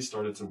what really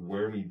started to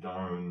wear me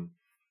down,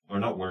 or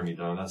not wear me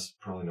down, that's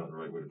probably not the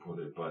right way to put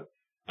it, but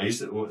I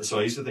used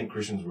to think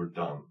Christians were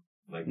dumb,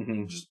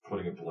 just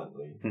putting it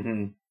bluntly.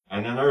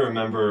 And then I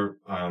remember,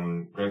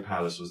 Greg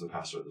Pattis was the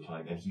pastor at the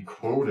time, and he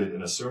quoted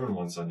in a sermon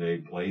one Sunday,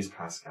 Blaise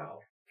Pascal.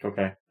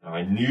 Okay. Now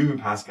I knew who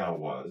Pascal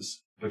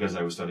was because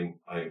I was studying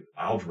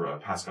algebra,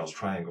 Pascal's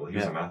triangle. He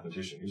was a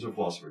mathematician. He was a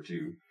philosopher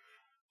too.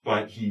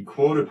 But he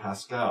quoted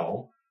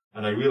Pascal,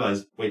 and I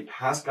realized, wait,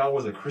 Pascal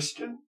was a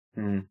Christian?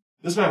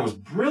 This man was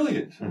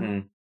brilliant.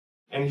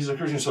 And he's a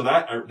Christian. So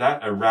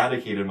that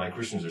eradicated my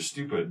Christians are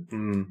stupid,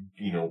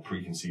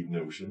 preconceived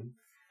notion.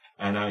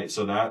 And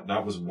so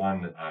that was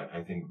one,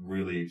 I think,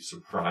 really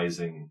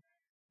surprising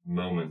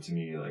moment to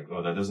me.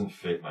 Oh, that doesn't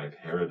fit my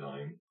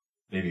paradigm.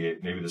 maybe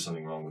there's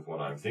something wrong with what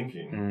I'm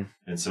thinking.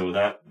 And so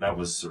that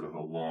was sort of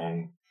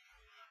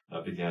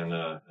that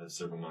began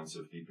several months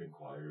of deep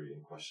inquiry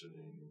and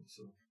questioning. And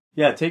so.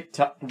 Yeah,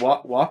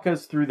 walk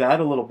us through that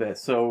a little bit.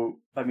 So,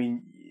 I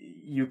mean,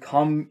 you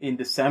come in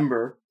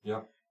December,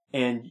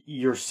 and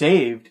you're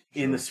saved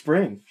in the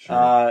spring.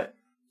 Sure.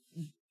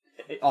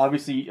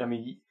 Obviously, I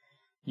mean,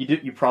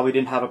 you probably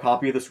didn't have a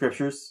copy of the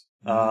scriptures,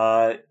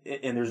 and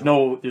there's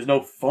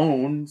no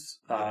phones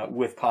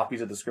with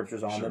copies of the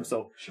scriptures on them.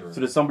 So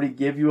did somebody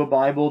give you a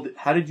Bible?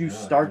 How did you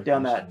start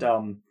down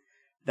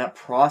that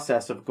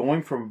process of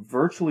going from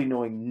virtually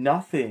knowing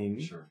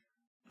nothing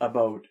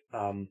about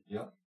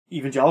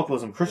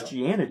evangelicalism,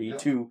 Christianity,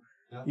 to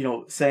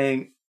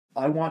saying,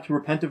 I want to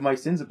repent of my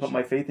sins and put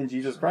my faith in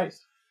Jesus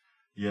Christ?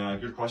 Yeah,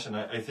 good question.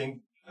 I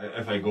think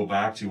if I go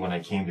back to when I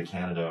came to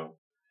Canada,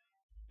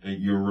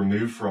 you're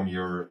removed from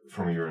your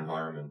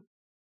environment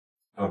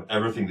of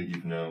everything that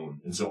you've known.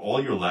 And so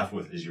all you're left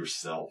with is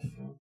yourself.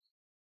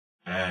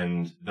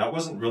 And that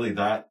wasn't really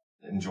that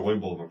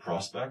enjoyable of a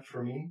prospect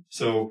for me.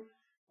 So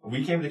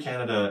we came to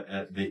Canada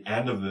at the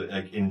end of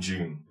in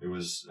June. It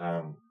was,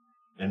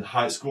 and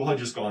high school had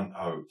just gone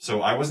out.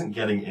 So I wasn't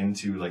getting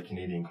into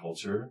Canadian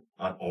culture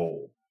at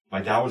all. My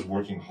dad was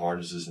working hard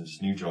as his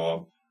new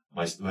job.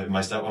 My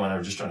stepmom and I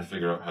were just trying to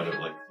figure out how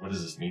to what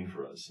does this mean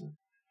for us?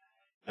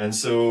 And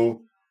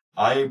so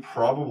I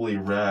probably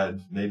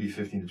read maybe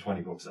 15 to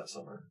 20 books that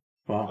summer.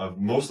 Wow. Of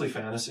mostly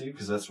fantasy,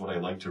 because that's what I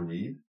like to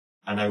read.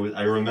 And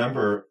I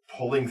remember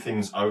pulling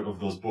things out of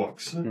those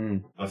books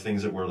of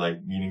things that were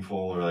meaningful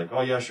or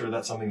oh yeah, sure,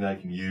 that's something that I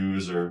can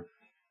use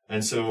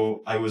and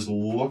so I was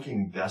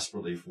looking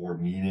desperately for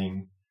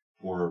meaning,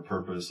 for a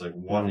purpose,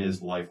 what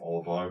is life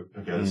all about?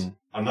 Because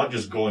I'm not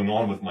just going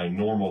on with my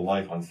normal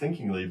life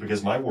unthinkingly,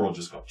 because my world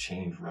just got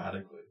changed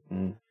radically.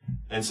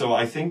 And so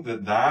I think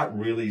that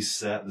really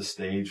set the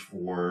stage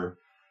for,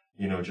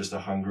 just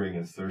a hungering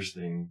and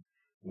thirsting.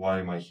 Why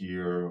am I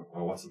here?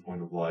 Or what's the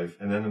point of life?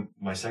 And then in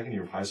my second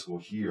year of high school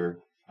here,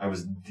 I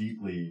was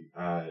deeply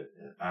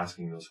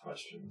asking those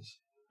questions.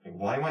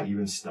 Why am I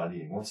even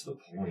studying? What's the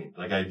point?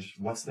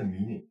 What's the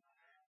meaning?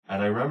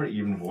 And I remember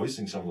even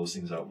voicing some of those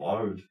things out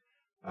loud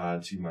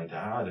to my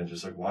dad, and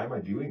just why am I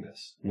doing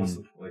this? What's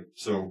the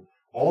so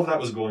all of that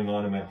was going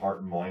on in my heart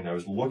and mind. I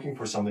was looking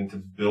for something to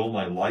build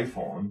my life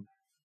on.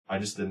 I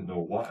just didn't know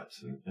what.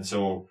 And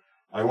so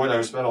I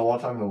would spend a lot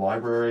of time in the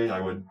library. I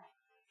would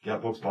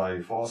get books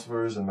by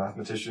philosophers and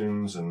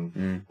mathematicians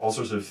and all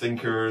sorts of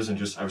thinkers, and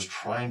I was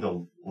trying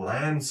to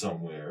land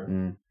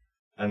somewhere.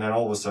 And then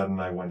all of a sudden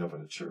I wind up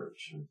in a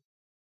church,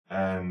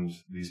 and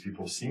these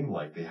people seem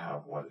like they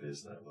have what it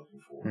is that I'm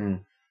looking for.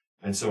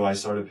 And so I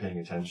started paying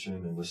attention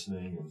and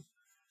listening.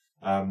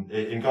 And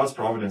in God's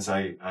providence,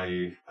 I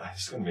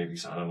just gonna maybe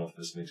sound, I don't know if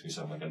this makes me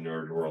sound like a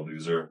nerd or a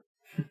loser.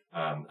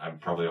 I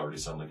probably already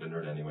sound like a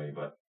nerd anyway,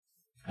 but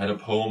I had a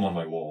poem on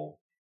my wall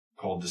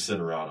called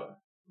Desiderata.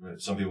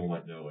 Some people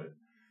might know it.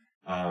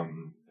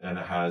 And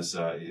it has,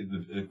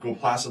 go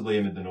placidly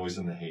amid the noise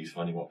and the haste,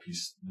 finding what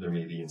peace there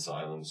may be in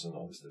silence, and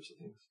all these types of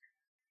things.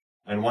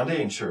 And one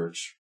day in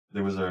church,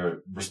 there was a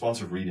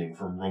responsive reading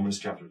from Romans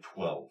chapter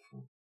 12.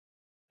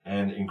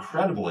 And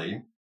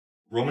incredibly,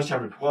 Romans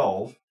chapter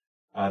 12,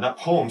 that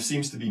poem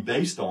seems to be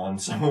based on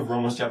some of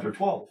Romans chapter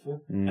 12.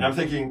 And I'm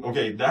thinking,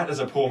 okay, that is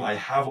a poem I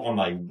have on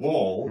my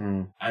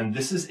wall, and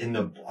this is in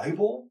the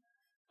Bible?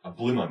 It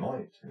blew my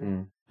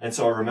mind. And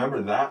so I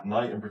remember that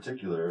night in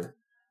particular,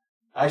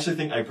 I actually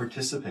think I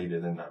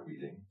participated in that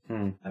reading.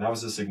 And that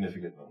was a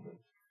significant moment.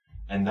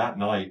 And that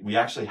night, we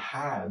actually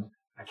had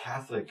a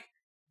Catholic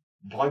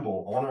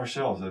Bible on our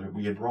shelves that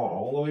we had brought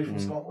all the way from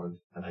Scotland.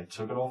 And I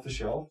took it off the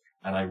shelf,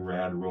 and I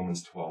read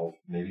Romans 12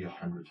 maybe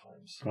 100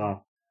 times.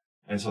 Wow.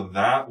 And so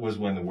that was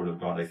when the Word of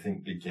God, I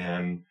think,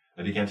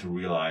 I began to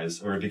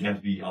realize, or it began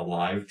to be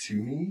alive to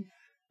me.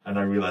 And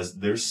I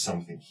realized there's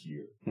something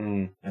here.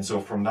 And so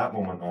from that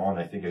moment on,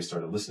 I think I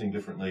started listening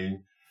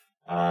differently.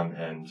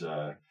 And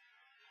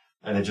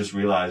I just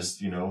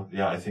realized,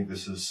 I think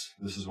this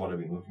is what I've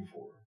been looking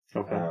for.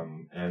 Okay.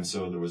 And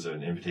so there was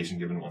an invitation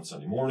given one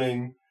Sunday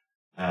morning,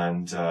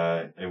 and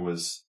it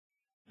was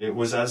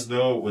as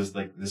though it was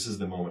this is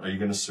the moment. Are you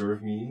going to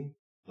serve me?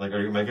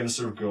 Am I going to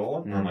serve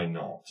God, or am I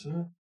not?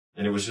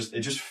 And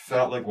it just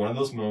felt like one of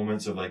those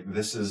moments of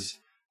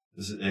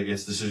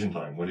it's decision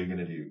time. What are you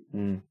going to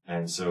do?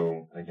 And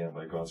so again,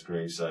 by God's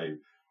grace,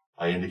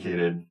 I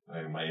indicated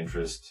my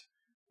interest.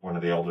 One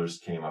of the elders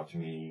came up to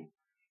me,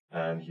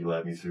 and he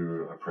led me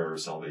through a prayer of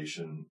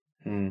salvation.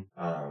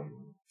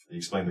 He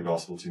explained the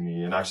gospel to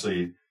me, and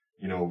actually,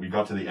 we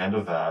got to the end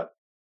of that,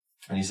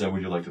 and he said,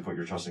 "Would you like to put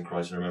your trust in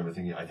Christ?" And I remember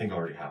thinking, I think I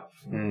already have.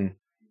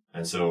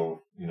 And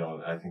so,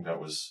 I think that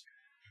was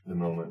the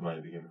moment when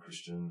I became a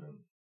Christian. And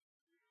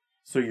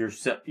so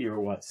you're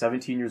what,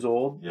 17 years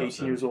old,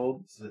 18 years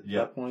old at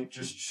that point?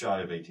 Just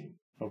shy of 18.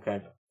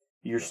 Okay. Yeah.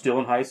 You're still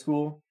in high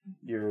school?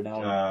 You're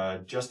now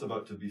just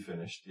about to be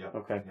finished. Yeah.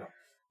 Okay. Yeah.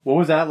 What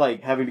was that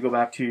like, having to go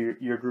back to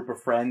your group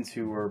of friends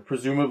who were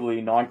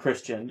presumably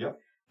non-Christian? Yep.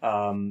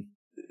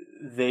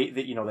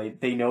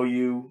 they know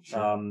you,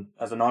 Sure.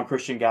 as a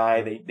non-Christian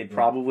guy. They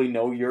probably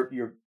know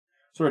you're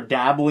sort of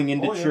dabbling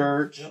into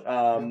church,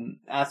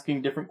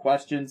 asking different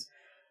questions.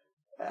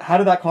 How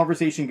did that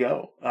conversation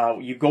go?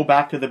 You go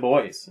back to the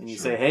boys and you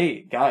say,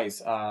 "Hey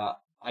guys,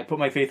 I put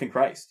my faith in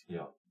Christ."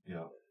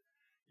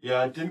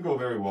 Yeah, it didn't go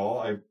very well.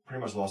 I pretty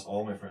much lost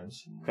all my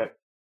friends. Okay.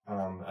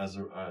 As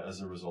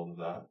a result of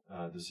that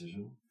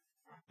decision,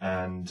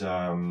 and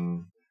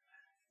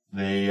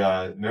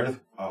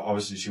Meredith,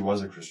 obviously she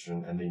was a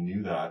Christian, and they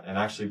knew that. And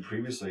actually,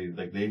 previously,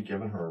 like they'd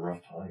given her a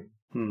rough time,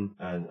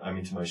 and I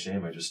mean, to my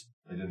shame, I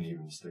didn't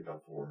even stick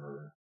up for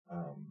her.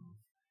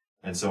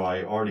 And so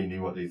I already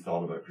knew what they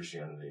thought about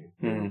Christianity.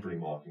 They were pretty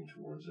mocking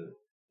towards it.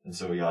 And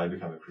so I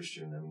became a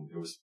Christian, and it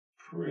was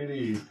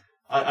pretty.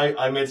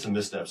 I made some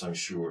missteps, I'm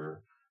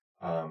sure.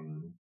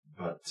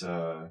 But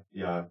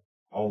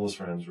all those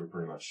friends were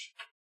pretty much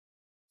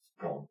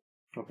gone.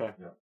 Okay.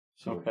 Yeah.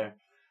 So, okay.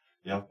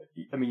 Yeah.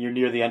 I mean, you're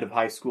near the end of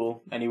high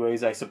school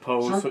anyways, I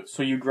suppose. Sure.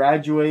 So you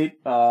graduate.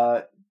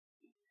 What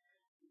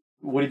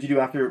did you do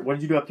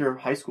after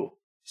high school?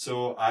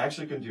 So I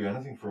actually couldn't do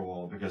anything for a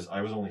while because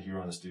I was only here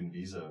on a student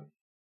visa.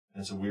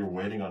 And so we were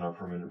waiting on our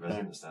permanent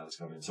resident status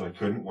coming. So I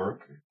couldn't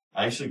work.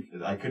 I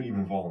couldn't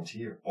even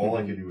volunteer. All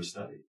I could do was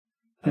study.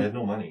 I had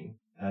no money.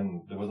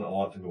 And there wasn't a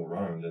lot to go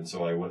around, and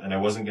so I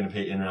wasn't going to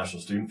pay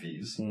international student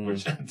fees,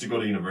 which to go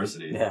to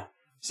university. Yeah.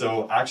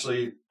 So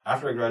actually,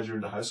 after I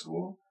graduated high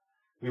school,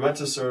 we went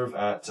to serve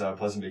at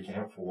Pleasant Bay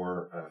Camp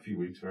for a few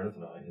weeks, Meredith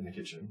and I, in the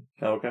kitchen.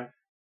 Okay.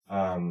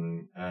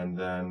 And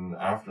then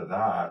after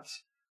that,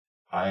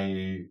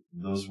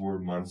 those were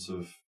months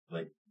of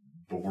like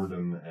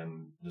boredom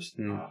and just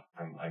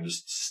I'm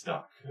just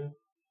stuck.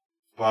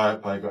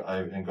 But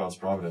in God's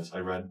providence, I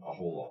read a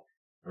whole lot.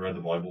 I read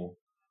the Bible.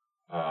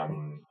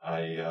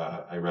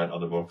 I read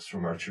other books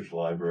from our church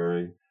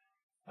library,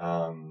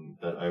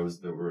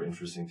 that were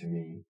interesting to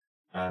me.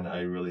 And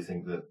I really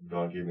think that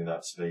God gave me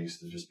that space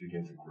to just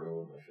begin to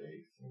grow in my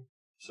faith.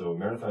 So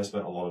Meredith and I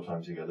spent a lot of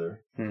time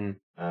together, and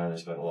I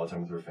spent a lot of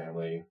time with her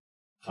family,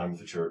 time with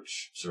the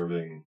church,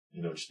 serving,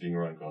 just being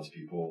around God's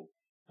people.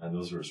 And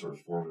those were sort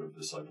of formative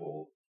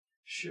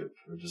discipleship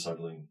or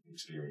discipling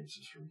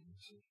experiences for me.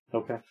 So,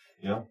 okay.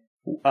 Yeah.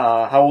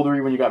 How old were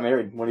you when you got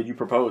married? When did you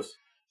propose?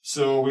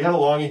 So we had a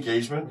long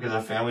engagement because I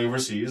have family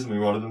overseas, and we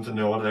wanted them to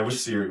know that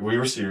we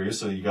were serious.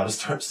 So you got to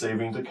start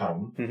saving to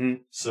come. Mm-hmm.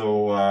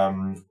 So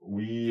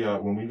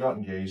when we got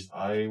engaged,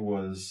 I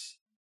was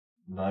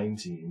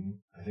 19.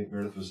 I think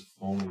Meredith was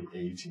only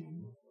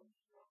 18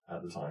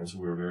 at the time, so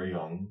we were very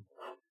young.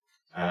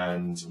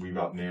 And we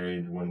got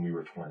married when we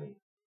were 20.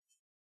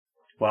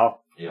 Wow.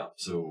 Yeah.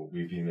 So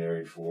we've been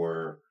married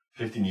for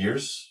 15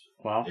 years.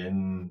 Wow.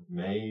 In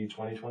May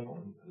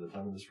 2021, at the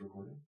time of this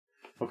recording.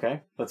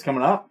 Okay, that's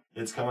coming up.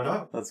 It's coming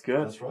up. That's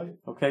good. That's right.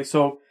 Okay,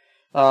 so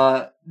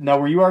now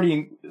were you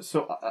already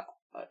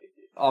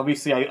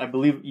obviously I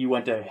believe you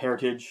went to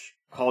Heritage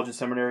College and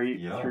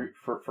Seminary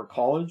for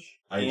college.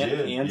 I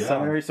did, and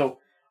seminary. So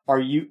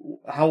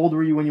how old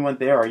were you when you went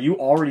there? Are you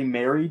already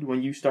married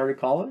when you started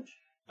college?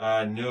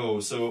 No.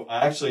 So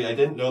I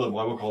didn't know that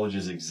Bible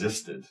colleges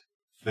existed.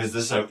 Because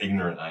this is how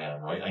ignorant I am,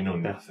 right? I know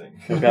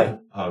nothing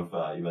of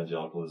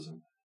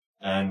evangelicalism.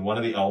 And one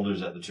of the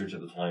elders at the church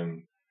at the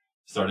time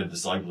started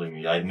discipling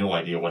me. I had no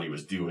idea what he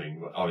was doing,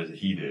 but obviously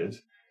he did.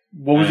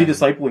 What was he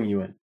discipling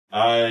you in?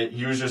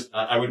 He was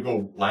I would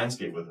go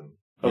landscape with him.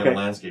 He had a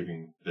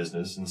landscaping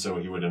business, and so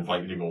he would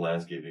invite me to go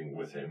landscaping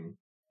with him.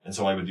 And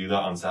so I would do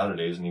that on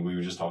Saturdays, and we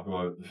would just talk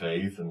about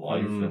faith and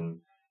life,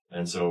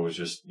 and so it was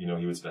just,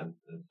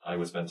 I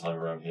would spend time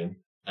around him.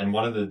 And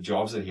one of the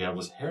jobs that he had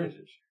was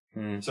Heritage.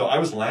 So I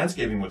was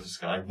landscaping with this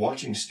guy,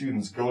 watching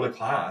students go to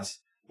class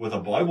with a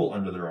Bible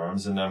under their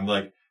arms, and I'm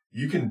like,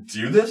 you can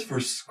do this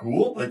for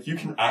school? Like, you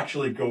can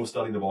actually go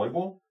study the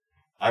Bible?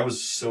 I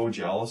was so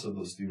jealous of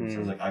those students. I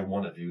was like, I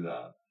want to do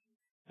that.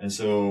 And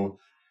so,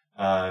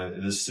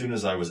 as soon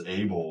as I was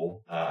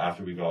able,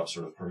 after we got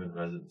sort of permanent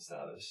resident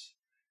status,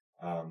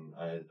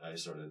 I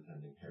started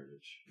attending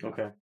Heritage.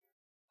 Okay.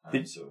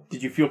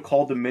 Did you feel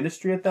called to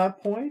ministry at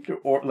that point?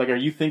 Or like, are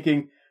you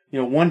thinking,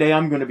 one day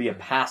I'm going to be a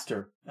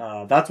pastor.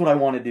 That's what I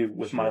want to do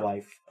with my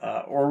life.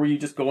 Or were you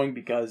just going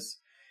because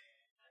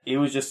it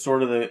was just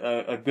sort of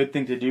a good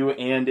thing to do,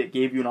 and it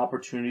gave you an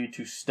opportunity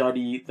to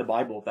study the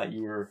Bible that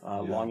you were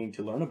longing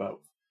to learn about?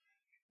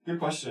 Good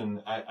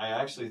question. I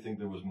actually think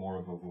there was more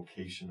of a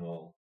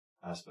vocational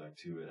aspect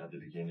to it at the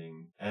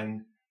beginning.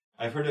 And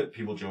I've heard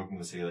people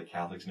jokingly say that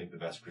Catholics make the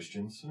best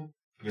Christians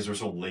because we're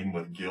so laden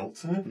with guilt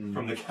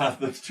from the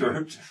Catholic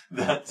Church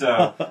that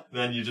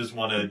then you just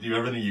want to do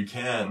everything you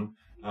can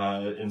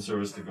in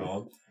service to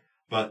God.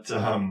 But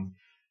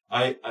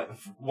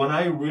when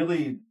I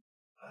really,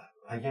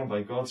 again,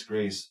 by God's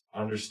grace,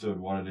 understood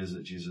what it is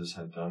that Jesus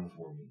had done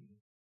for me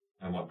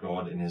and what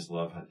God in his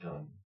love had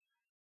done,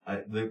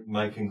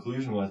 my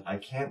conclusion was, I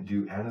can't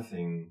do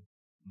anything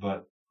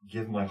but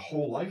give my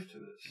whole life to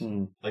this.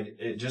 Like,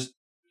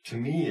 to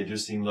me, it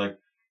just seemed like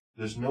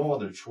there's no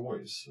other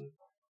choice.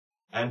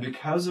 And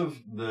because of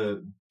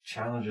the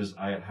challenges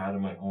I had had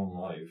in my own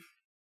life,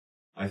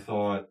 I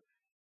thought,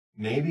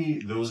 maybe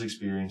those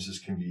experiences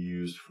can be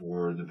used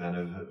for the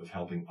benefit of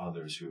helping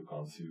others who have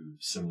gone through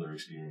similar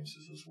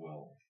experiences as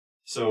well.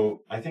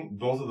 So I think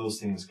both of those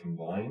things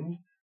combined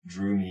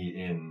drew me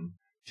in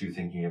to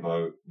thinking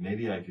about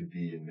maybe I could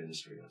be in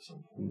ministry at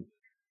some point.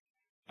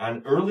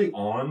 And early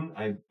on,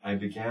 I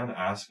began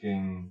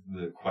asking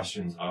the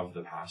questions of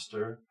the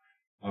pastor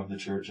of the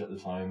church at the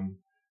time.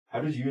 How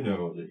did you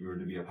know that you were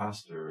to be a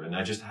pastor? And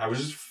I was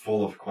just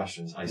full of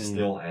questions. I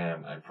still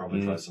am. I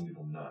probably drive some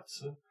people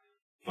nuts.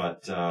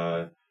 But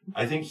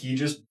I think he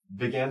just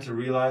began to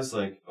realize,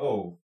 like,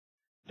 oh,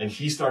 and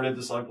he started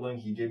discipling.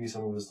 He gave me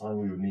some of his time.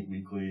 We would meet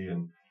weekly.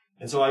 And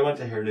so I went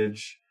to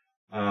Heritage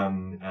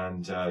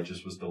and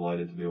just was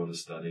delighted to be able to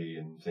study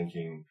and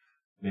thinking,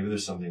 maybe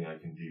there's something I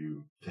can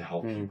do to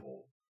help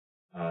people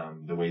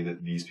the way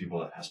that these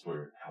people at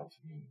Hespeler helped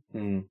me.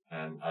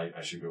 And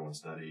I should go and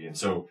study. And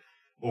so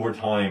over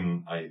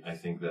time, I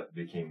think that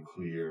became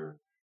clear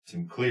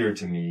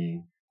to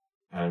me,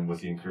 and with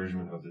the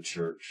encouragement of the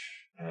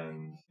church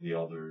and the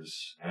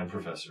elders and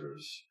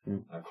professors,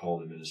 I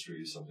called the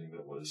ministry something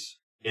that was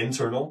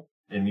internal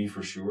in me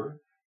for sure,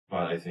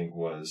 but I think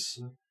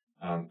was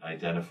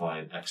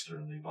identified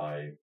externally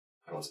by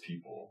God's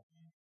people.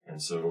 And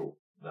so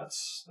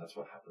that's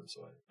what happened.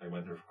 So I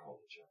went there for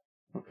college. Yeah.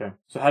 Okay.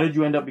 So how did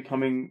you end up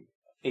becoming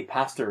a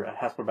pastor at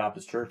Hespeler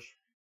Baptist Church?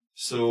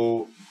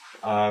 So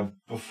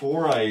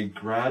before I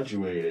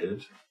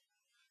graduated,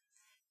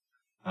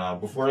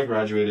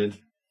 the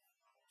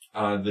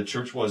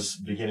church was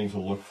beginning to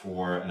look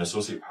for an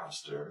associate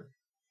pastor,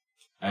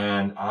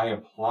 and I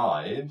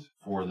applied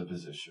for the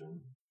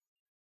position.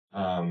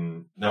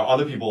 Now,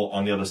 other people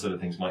on the other side of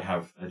things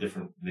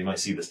they might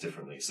see this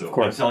differently. So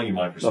I'm telling you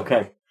my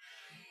perspective.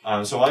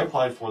 Okay. So I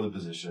applied for the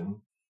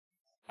position.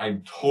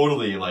 I'm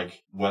totally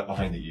wet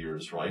behind the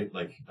ears, right?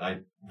 I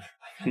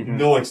had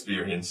no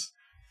experience.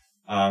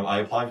 I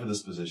applied for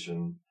this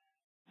position,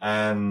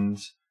 and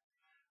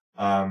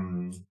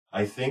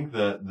I think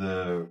that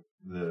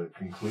the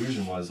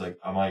conclusion was am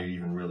I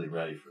even really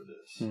ready for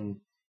this?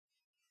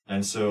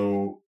 And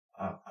so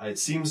it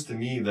seems to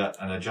me that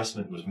an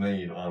adjustment was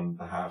made on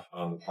the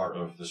part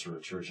of the sort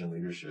of church and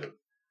leadership,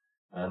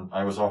 and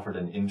I was offered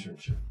an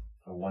internship,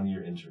 a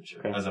 1-year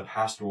internship as a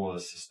pastoral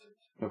assistant.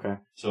 Okay.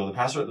 So the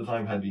pastor at the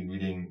time had been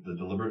reading The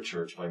Deliberate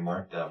Church by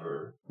Mark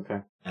Dever.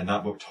 Okay. And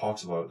that book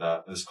talks about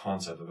this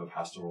concept of a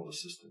pastoral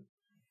assistant.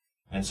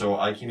 And so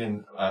I came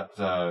in at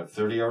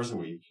 30 hours a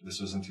week. This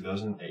was in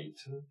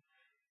 2008.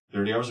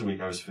 30 hours a week.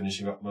 I was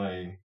finishing up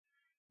my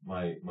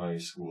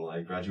school.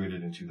 I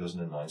graduated in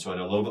 2009, so I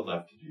had a little bit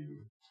left to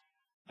do.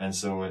 And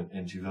so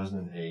in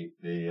 2008,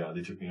 they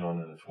took me on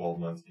in a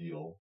 12-month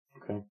deal.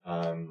 Okay.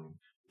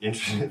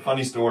 Interesting,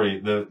 funny story.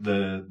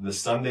 The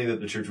Sunday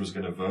that the church was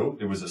going to vote,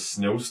 there was a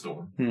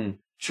snowstorm.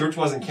 Church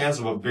wasn't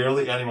canceled, but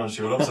barely anyone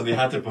showed up, so they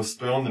had to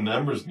postpone the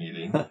members'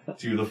 meeting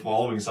to the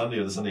following Sunday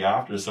or the Sunday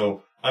after.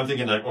 So I'm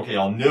thinking okay,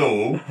 I'll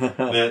know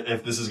that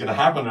if this is going to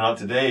happen or not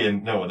today,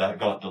 and no, that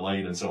got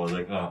delayed, and so I was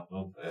like, oh,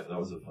 well, that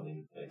was a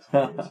funny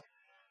experience.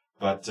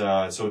 But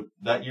so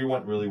that year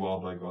went really well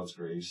by God's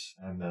grace,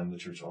 and then the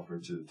church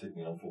offered to take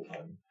me on full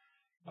time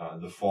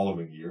the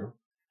following year.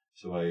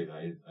 So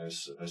I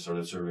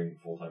started serving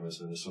full time as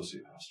an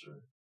associate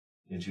pastor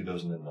in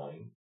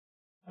 2009,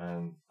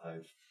 and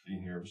I've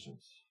been here ever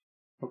since.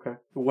 Okay.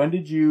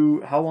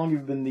 How long have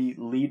you been the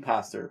lead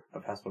pastor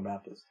of Hespeler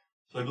Baptist?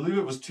 So I believe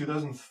it was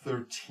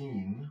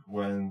 2013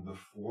 when the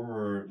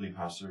former lead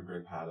pastor,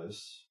 Greg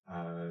Pattis,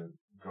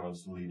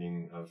 God's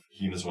leading of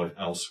he and his wife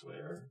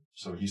elsewhere,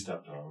 so he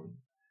stepped down,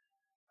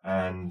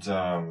 and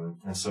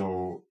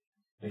so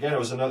again it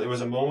was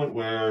a moment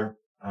where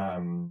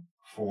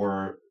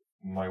for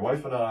my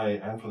wife and I,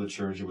 and for the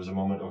church, it was a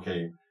moment,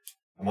 okay,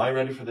 am I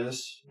ready for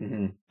this?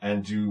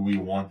 And do we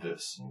want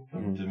this?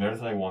 Do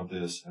Meredith and I want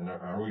this? And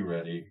are we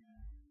ready?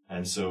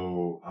 And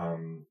so,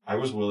 I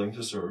was willing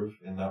to serve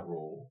in that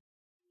role,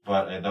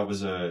 but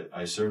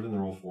I served in the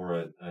role for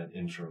an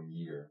interim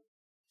year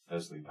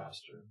as lead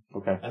pastor.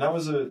 Okay. And that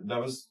was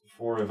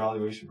for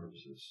evaluation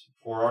purposes,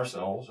 for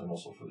ourselves and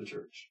also for the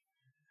church.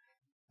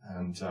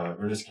 And,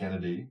 Ernest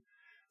Kennedy,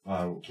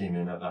 came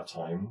in at that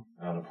time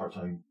on a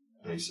part-time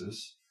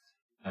basis.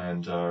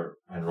 And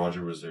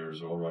Roger was there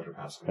as well. Roger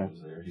Pascal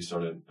was there. He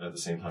started at the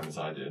same time as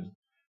I did,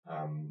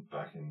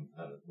 back in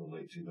the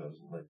late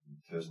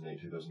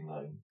 2008,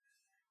 2009.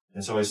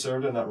 And so I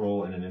served in that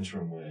role in an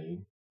interim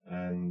way.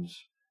 And,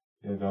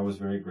 God was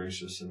very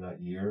gracious in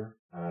that year.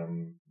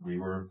 We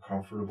were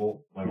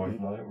comfortable, my wife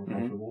and I were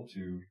comfortable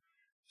to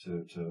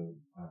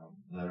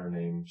let our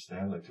name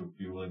stand, to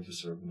be willing to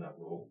serve in that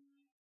role.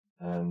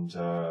 And,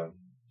 the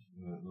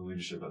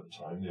leadership at the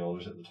time, the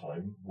elders at the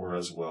time were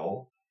as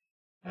well.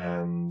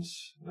 And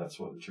that's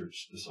what the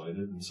church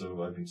decided. And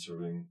so I've been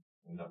serving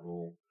in that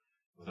role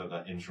without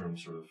that interim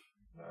sort of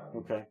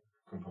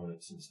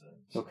component since then.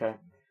 So. Okay.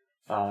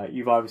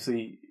 You'd probably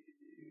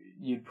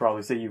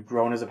say you've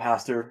grown as a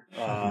pastor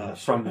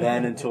from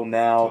then until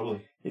now.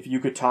 Totally. If you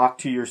could talk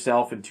to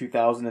yourself in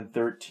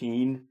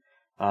 2013,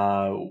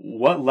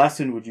 what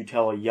lesson would you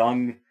tell a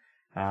young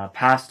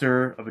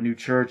pastor of a new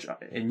church,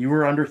 and you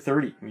were under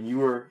 30. I mean, you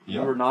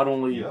were not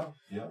only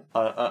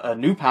a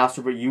new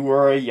pastor, but you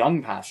were a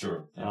young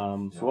pastor.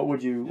 Sure. So what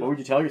would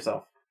you tell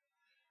yourself?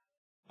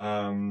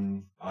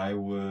 I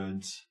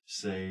would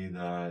say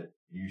that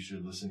you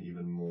should listen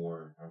even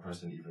more, and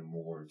press in even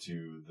more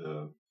to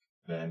the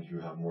men who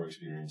have more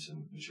experience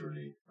and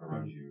maturity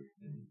around you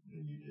than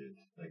you did.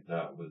 Like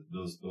that, with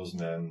those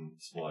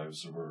men's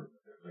lives were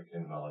like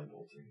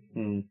invaluable to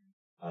me.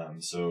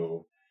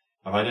 So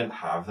if I didn't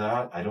have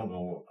that, I don't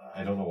know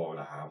what would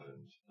have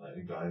happened. I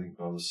think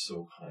God was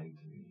so kind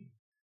to me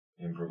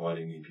in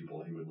providing me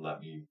people who would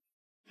let me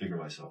figure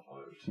myself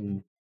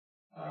out,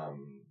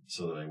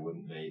 so that I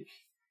wouldn't make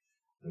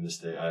the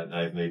mistake.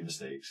 I've made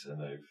mistakes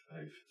and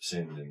I've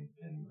sinned,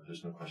 and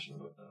there's no question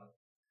about that.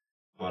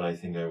 But I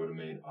think I would have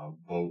made a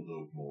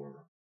boatload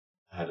more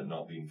had it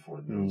not been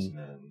for those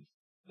men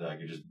that I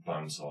could just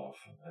bounce off,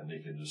 and they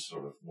could just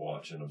sort of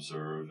watch and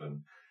observe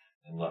and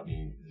let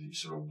me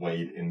sort of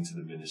wade into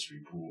the ministry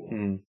pool.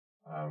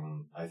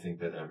 I think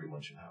that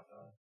everyone should have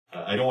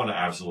that. I don't want to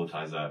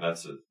absolutize that.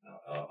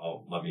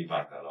 Let me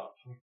back that up.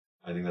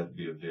 I think that'd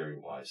be a very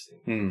wise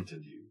thing to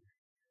do.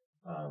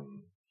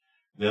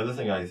 The other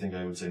thing I think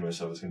I would say to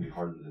myself is going to be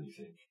harder than you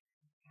think.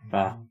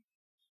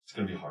 It's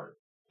going to be hard.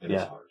 It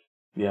is hard.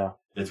 Yeah.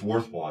 It's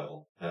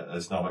worthwhile.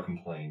 It's not a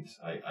complaint.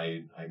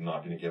 I'm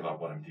not going to give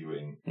up what I'm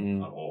doing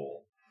at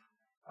all.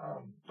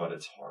 But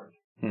it's hard.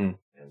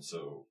 And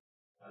so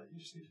you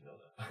just need to know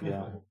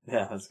that.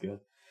 Yeah, that's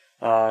good.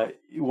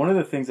 One of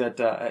the things that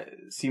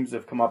seems to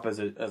have come up as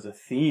a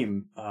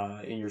theme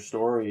in your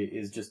story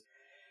is just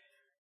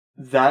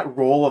that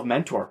role of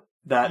mentor.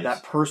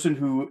 That person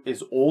who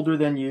is older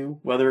than you,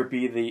 whether it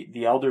be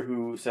the elder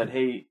who said,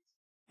 hey,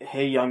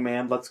 young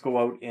man, let's go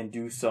out and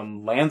do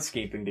some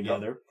landscaping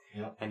together.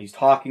 Yep. And he's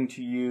talking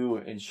to you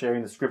and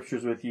sharing the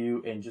scriptures with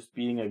you and just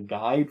being a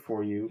guide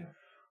for you. Yeah.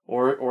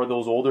 Or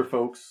those older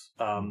folks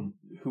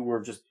who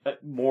were just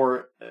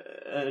more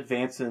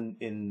advanced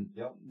in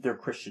their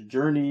Christian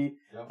journey,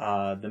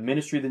 the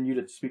ministry than you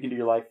to speak into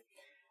your life.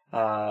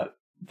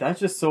 That's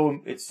just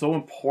it's so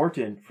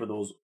important for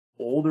those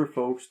older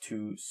folks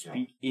to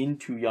speak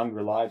into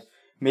younger lives.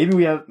 Maybe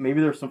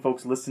there's some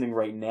folks listening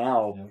right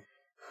now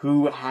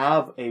who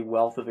have a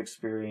wealth of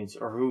experience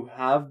or who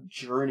have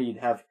journeyed,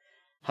 have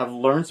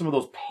learned some of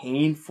those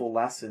painful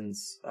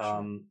lessons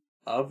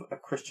of a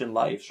Christian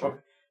life.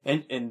 Sure.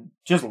 And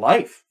just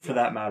life, for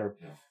that matter.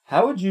 Yeah.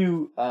 How would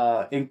you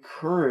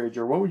encourage,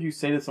 or what would you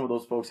say to some of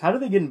those folks? How do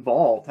they get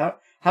involved?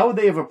 How would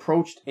they have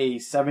approached a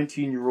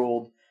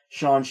 17-year-old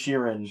Sean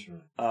Sheeran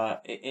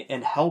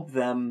and help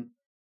them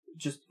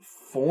just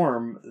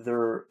form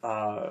their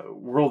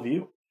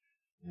worldview?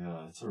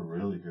 Yeah, that's a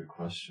really good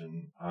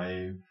question.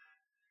 I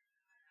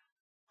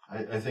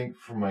think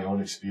from my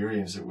own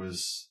experience, it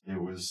was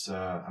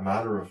a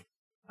matter of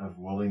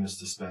willingness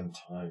to spend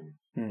time.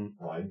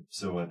 Right?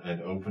 So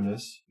an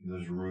openness,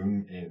 there's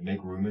room,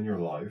 make room in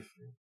your life,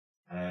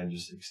 and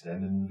just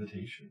extend an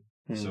invitation.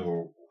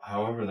 So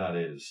however that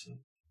is,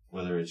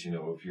 whether it's,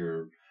 if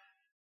you're,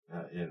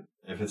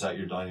 if it's at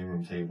your dining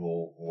room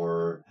table,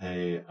 or,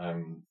 hey, I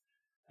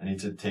need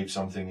to take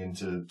something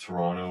into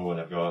Toronto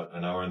and I've got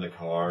an hour in the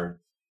car,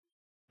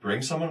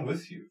 bring someone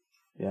with you.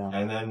 Yeah.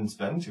 And then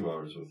spend 2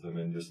 hours with them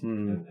and just,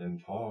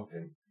 and talk.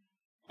 And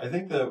I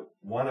think that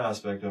one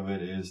aspect of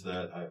it is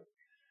that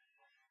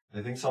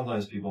I think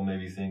sometimes people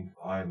maybe think,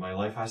 my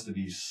life has to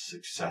be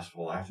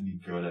successful. I have to be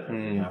good at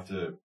everything.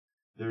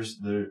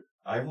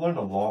 I've learned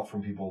a lot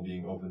from people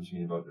being open to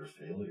me about their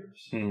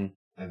failures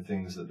and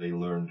things that they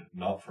learned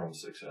not from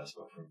success,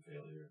 but from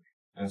failure.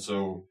 And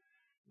so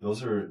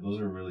those are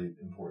really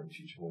important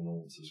teachable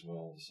moments as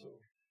well. So,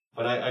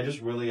 but I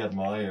just really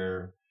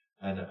admire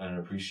and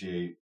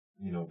appreciate,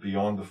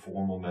 beyond the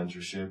formal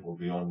mentorship or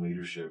beyond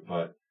leadership,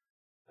 but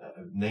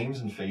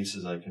names and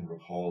faces I can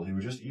recall who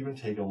would just even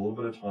take a little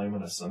bit of time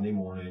on a Sunday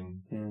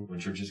morning when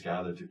churches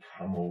gathered to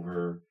come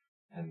over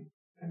and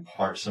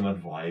impart some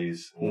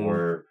advice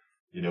or,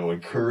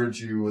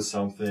 encourage you with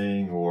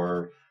something,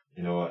 or,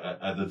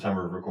 at the time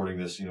of recording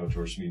this,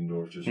 George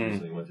Smeedendorf just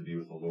recently went to be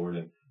with the Lord,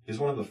 and he's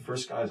one of the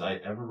first guys I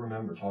ever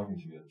remember talking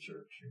to me at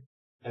church.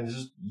 And he's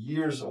just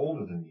years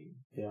older than me.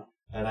 Yeah.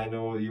 And I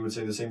know you would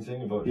say the same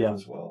thing about him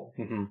as well.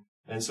 Mm-hmm.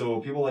 And so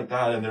people like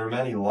that, and there are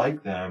many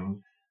like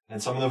them,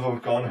 and some of them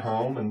have gone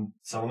home, and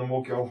some of them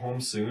will go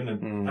home soon.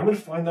 And I'm going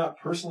to find that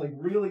personally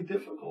really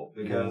difficult,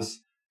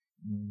 because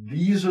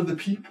these are the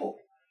people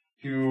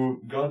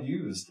who God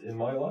used in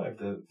my life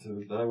that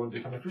I would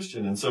become a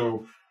Christian. And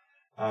so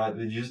I'm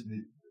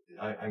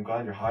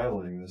glad you're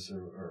highlighting this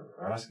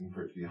or asking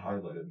for it to be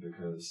highlighted,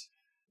 because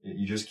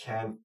you just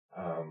can't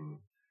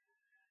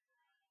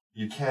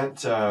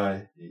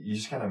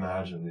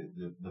imagine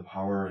the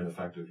power and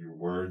effect of your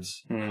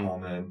words,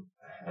 comment,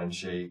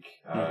 handshake.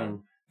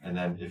 And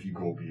then if you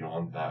go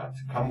beyond that,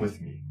 come with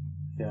me.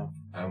 Yeah.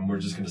 And we're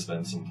just going to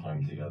spend some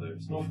time together.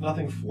 It's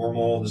nothing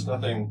formal. There's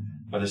nothing,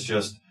 but it's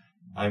just,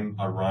 I'm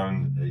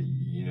around,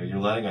 you're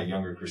letting a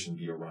younger Christian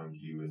be around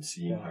you and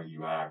seeing how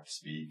you act,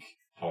 speak,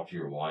 talk to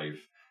your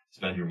wife,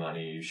 spend your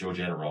money, show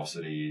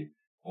generosity,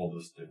 all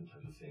those different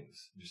types of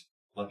things. Just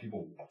let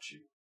people watch you.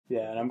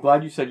 Yeah, and I'm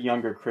glad you said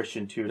younger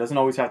Christian too. It doesn't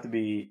always have to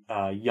be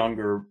a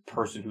younger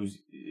person who's,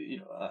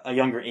 a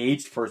younger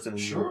aged person.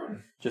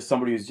 Sure. Just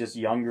somebody who's just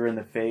younger in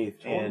the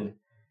faith. Totally.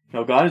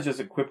 And, God has just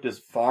equipped us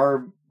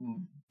far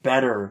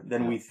better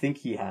than we think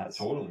He has.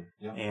 Totally.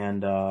 Yeah.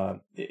 And,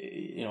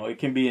 it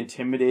can be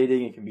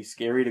intimidating. It can be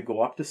scary to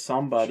go up to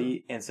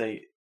somebody and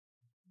say,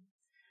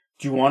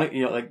 do you want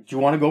to, do you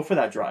want to go for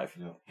that drive?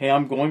 Yeah. Hey,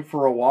 I'm going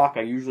for a walk.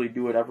 I usually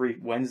do it every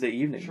Wednesday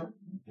evening. Sure.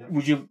 Yeah.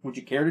 Would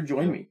you care to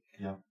join me?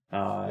 Yeah.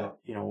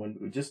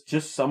 And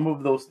just some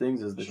of those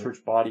things as the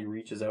church body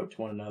reaches out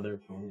to one another.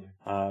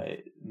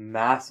 Totally.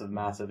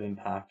 Massive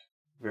impact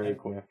very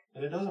quick.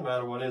 And it doesn't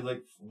matter what it is,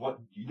 what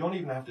you don't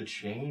even have to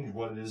change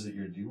what it is that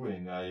you're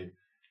doing.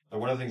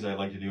 One of the things I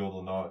like to do,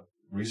 although not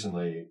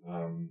recently,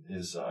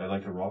 is I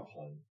like to rock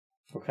climb.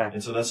 Okay.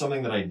 And so that's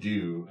something that I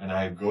do, and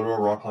I go to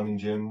a rock climbing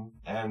gym,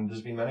 and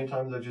there's been many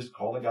times I've just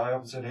called a guy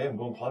up and said, hey, I'm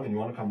going climbing, you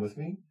want to come with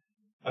me?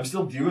 I'm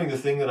still doing the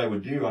thing that I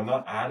would do. I'm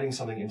not adding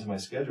something into my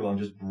schedule. I'm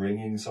just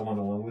bringing someone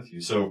along with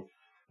you. So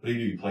what do?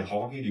 You play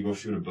hockey? Do you go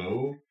shoot a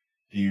bow?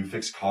 Do you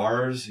fix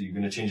cars? Are you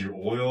going to change your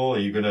oil? Are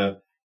you going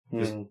to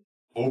just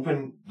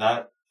open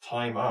that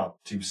time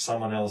up to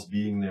someone else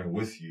being there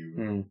with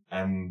you?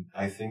 And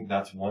I think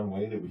that's one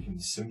way that we can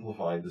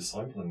simplify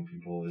discipling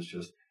people, is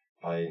just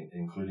by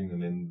including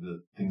them in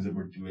the things that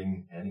we're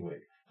doing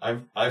anyway.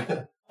 I've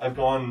done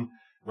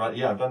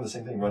the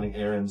same thing, running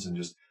errands and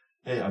just,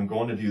 hey, I'm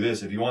going to do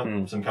this. If you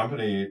want some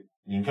company,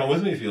 you can come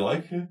with me if you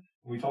like.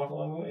 We talk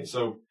along the way.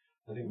 So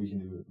I think we can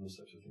do those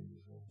types of things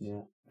as well.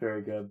 Yeah,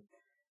 very good.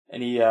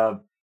 Any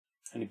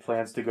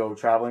plans to go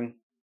traveling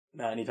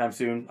anytime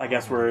soon? I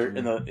guess we're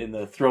in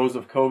the throes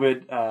of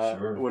COVID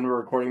when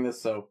we're recording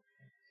this, so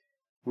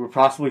we're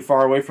possibly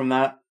far away from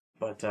that.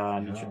 But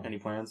any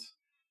plans?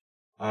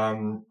 I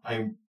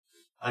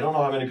don't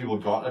know how many people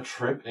got a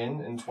trip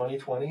in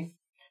 2020.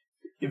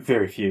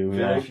 Very few.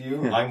 Very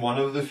few. I'm one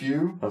of the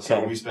few. Okay.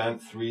 So we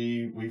spent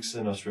 3 weeks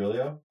in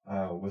Australia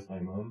with my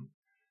mom,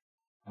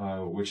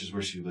 which is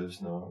where she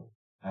lives now.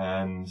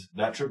 And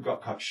that trip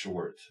got cut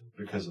short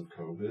because of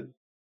COVID.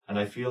 And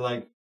I feel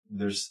like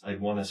I'd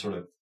want to sort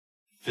of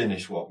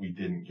finish what we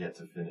didn't get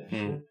to finish.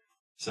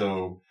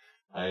 So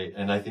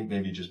I think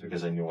maybe just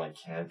because I know I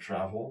can't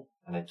travel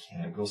and I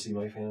can't go see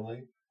my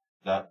family,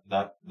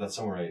 that's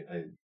somewhere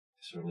I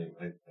just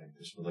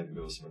would like to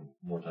go spend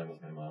more time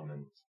with my mom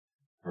and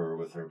her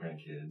with her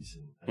grandkids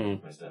and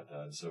with my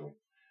stepdad. So,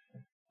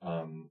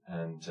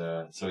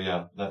 so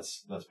yeah,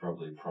 that's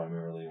probably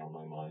primarily on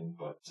my mind,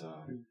 but,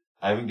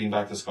 I haven't been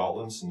back to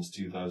Scotland since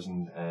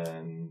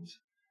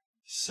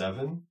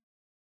 2007.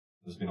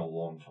 It's been a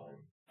long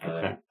time.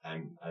 Okay.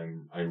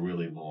 I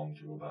really long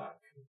to go back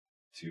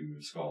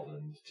to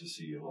Scotland to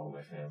see a lot of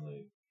my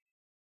family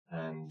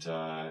and,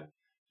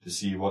 to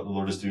see what the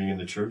Lord is doing in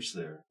the church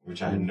there,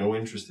 which I had no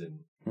interest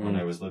in when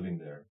I was living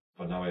there,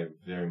 but now I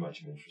very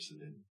much am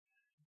interested in.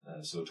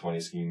 So 20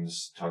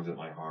 Schemes tugs at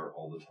my heart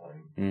all the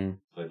time.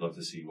 So I'd love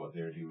to see what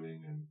they're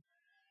doing, and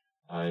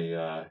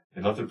I'd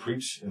love to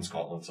preach in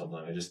Scotland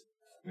sometime.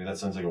 That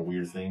sounds like a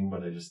weird thing,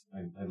 but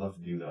I'd love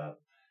to do that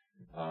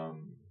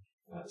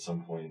at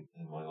some point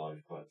in my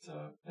life. But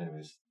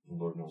anyways, the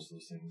Lord knows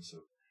those things,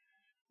 so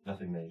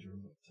nothing major.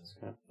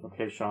 But,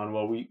 Okay, Sean.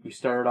 Well, we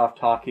started off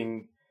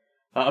talking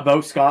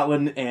about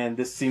Scotland, and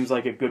this seems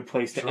like a good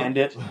place to end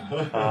it.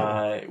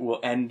 We'll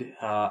end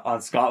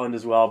on Scotland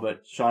as well.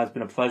 But Sean, it's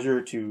been a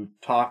pleasure to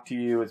talk to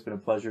you. It's been a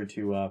pleasure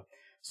to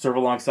serve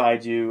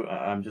alongside you.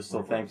 I'm just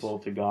so thankful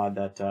to God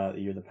that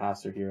you're the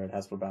pastor here at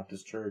Hespeler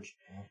Baptist Church,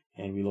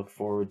 and we look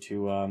forward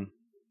to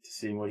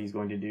seeing what He's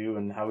going to do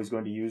and how He's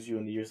going to use you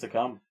in the years to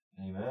come.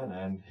 Amen,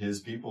 and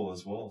His people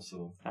as well.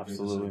 So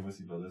absolutely great to serve with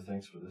you, brother.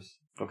 Thanks for this.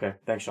 Okay,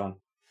 thanks, Sean.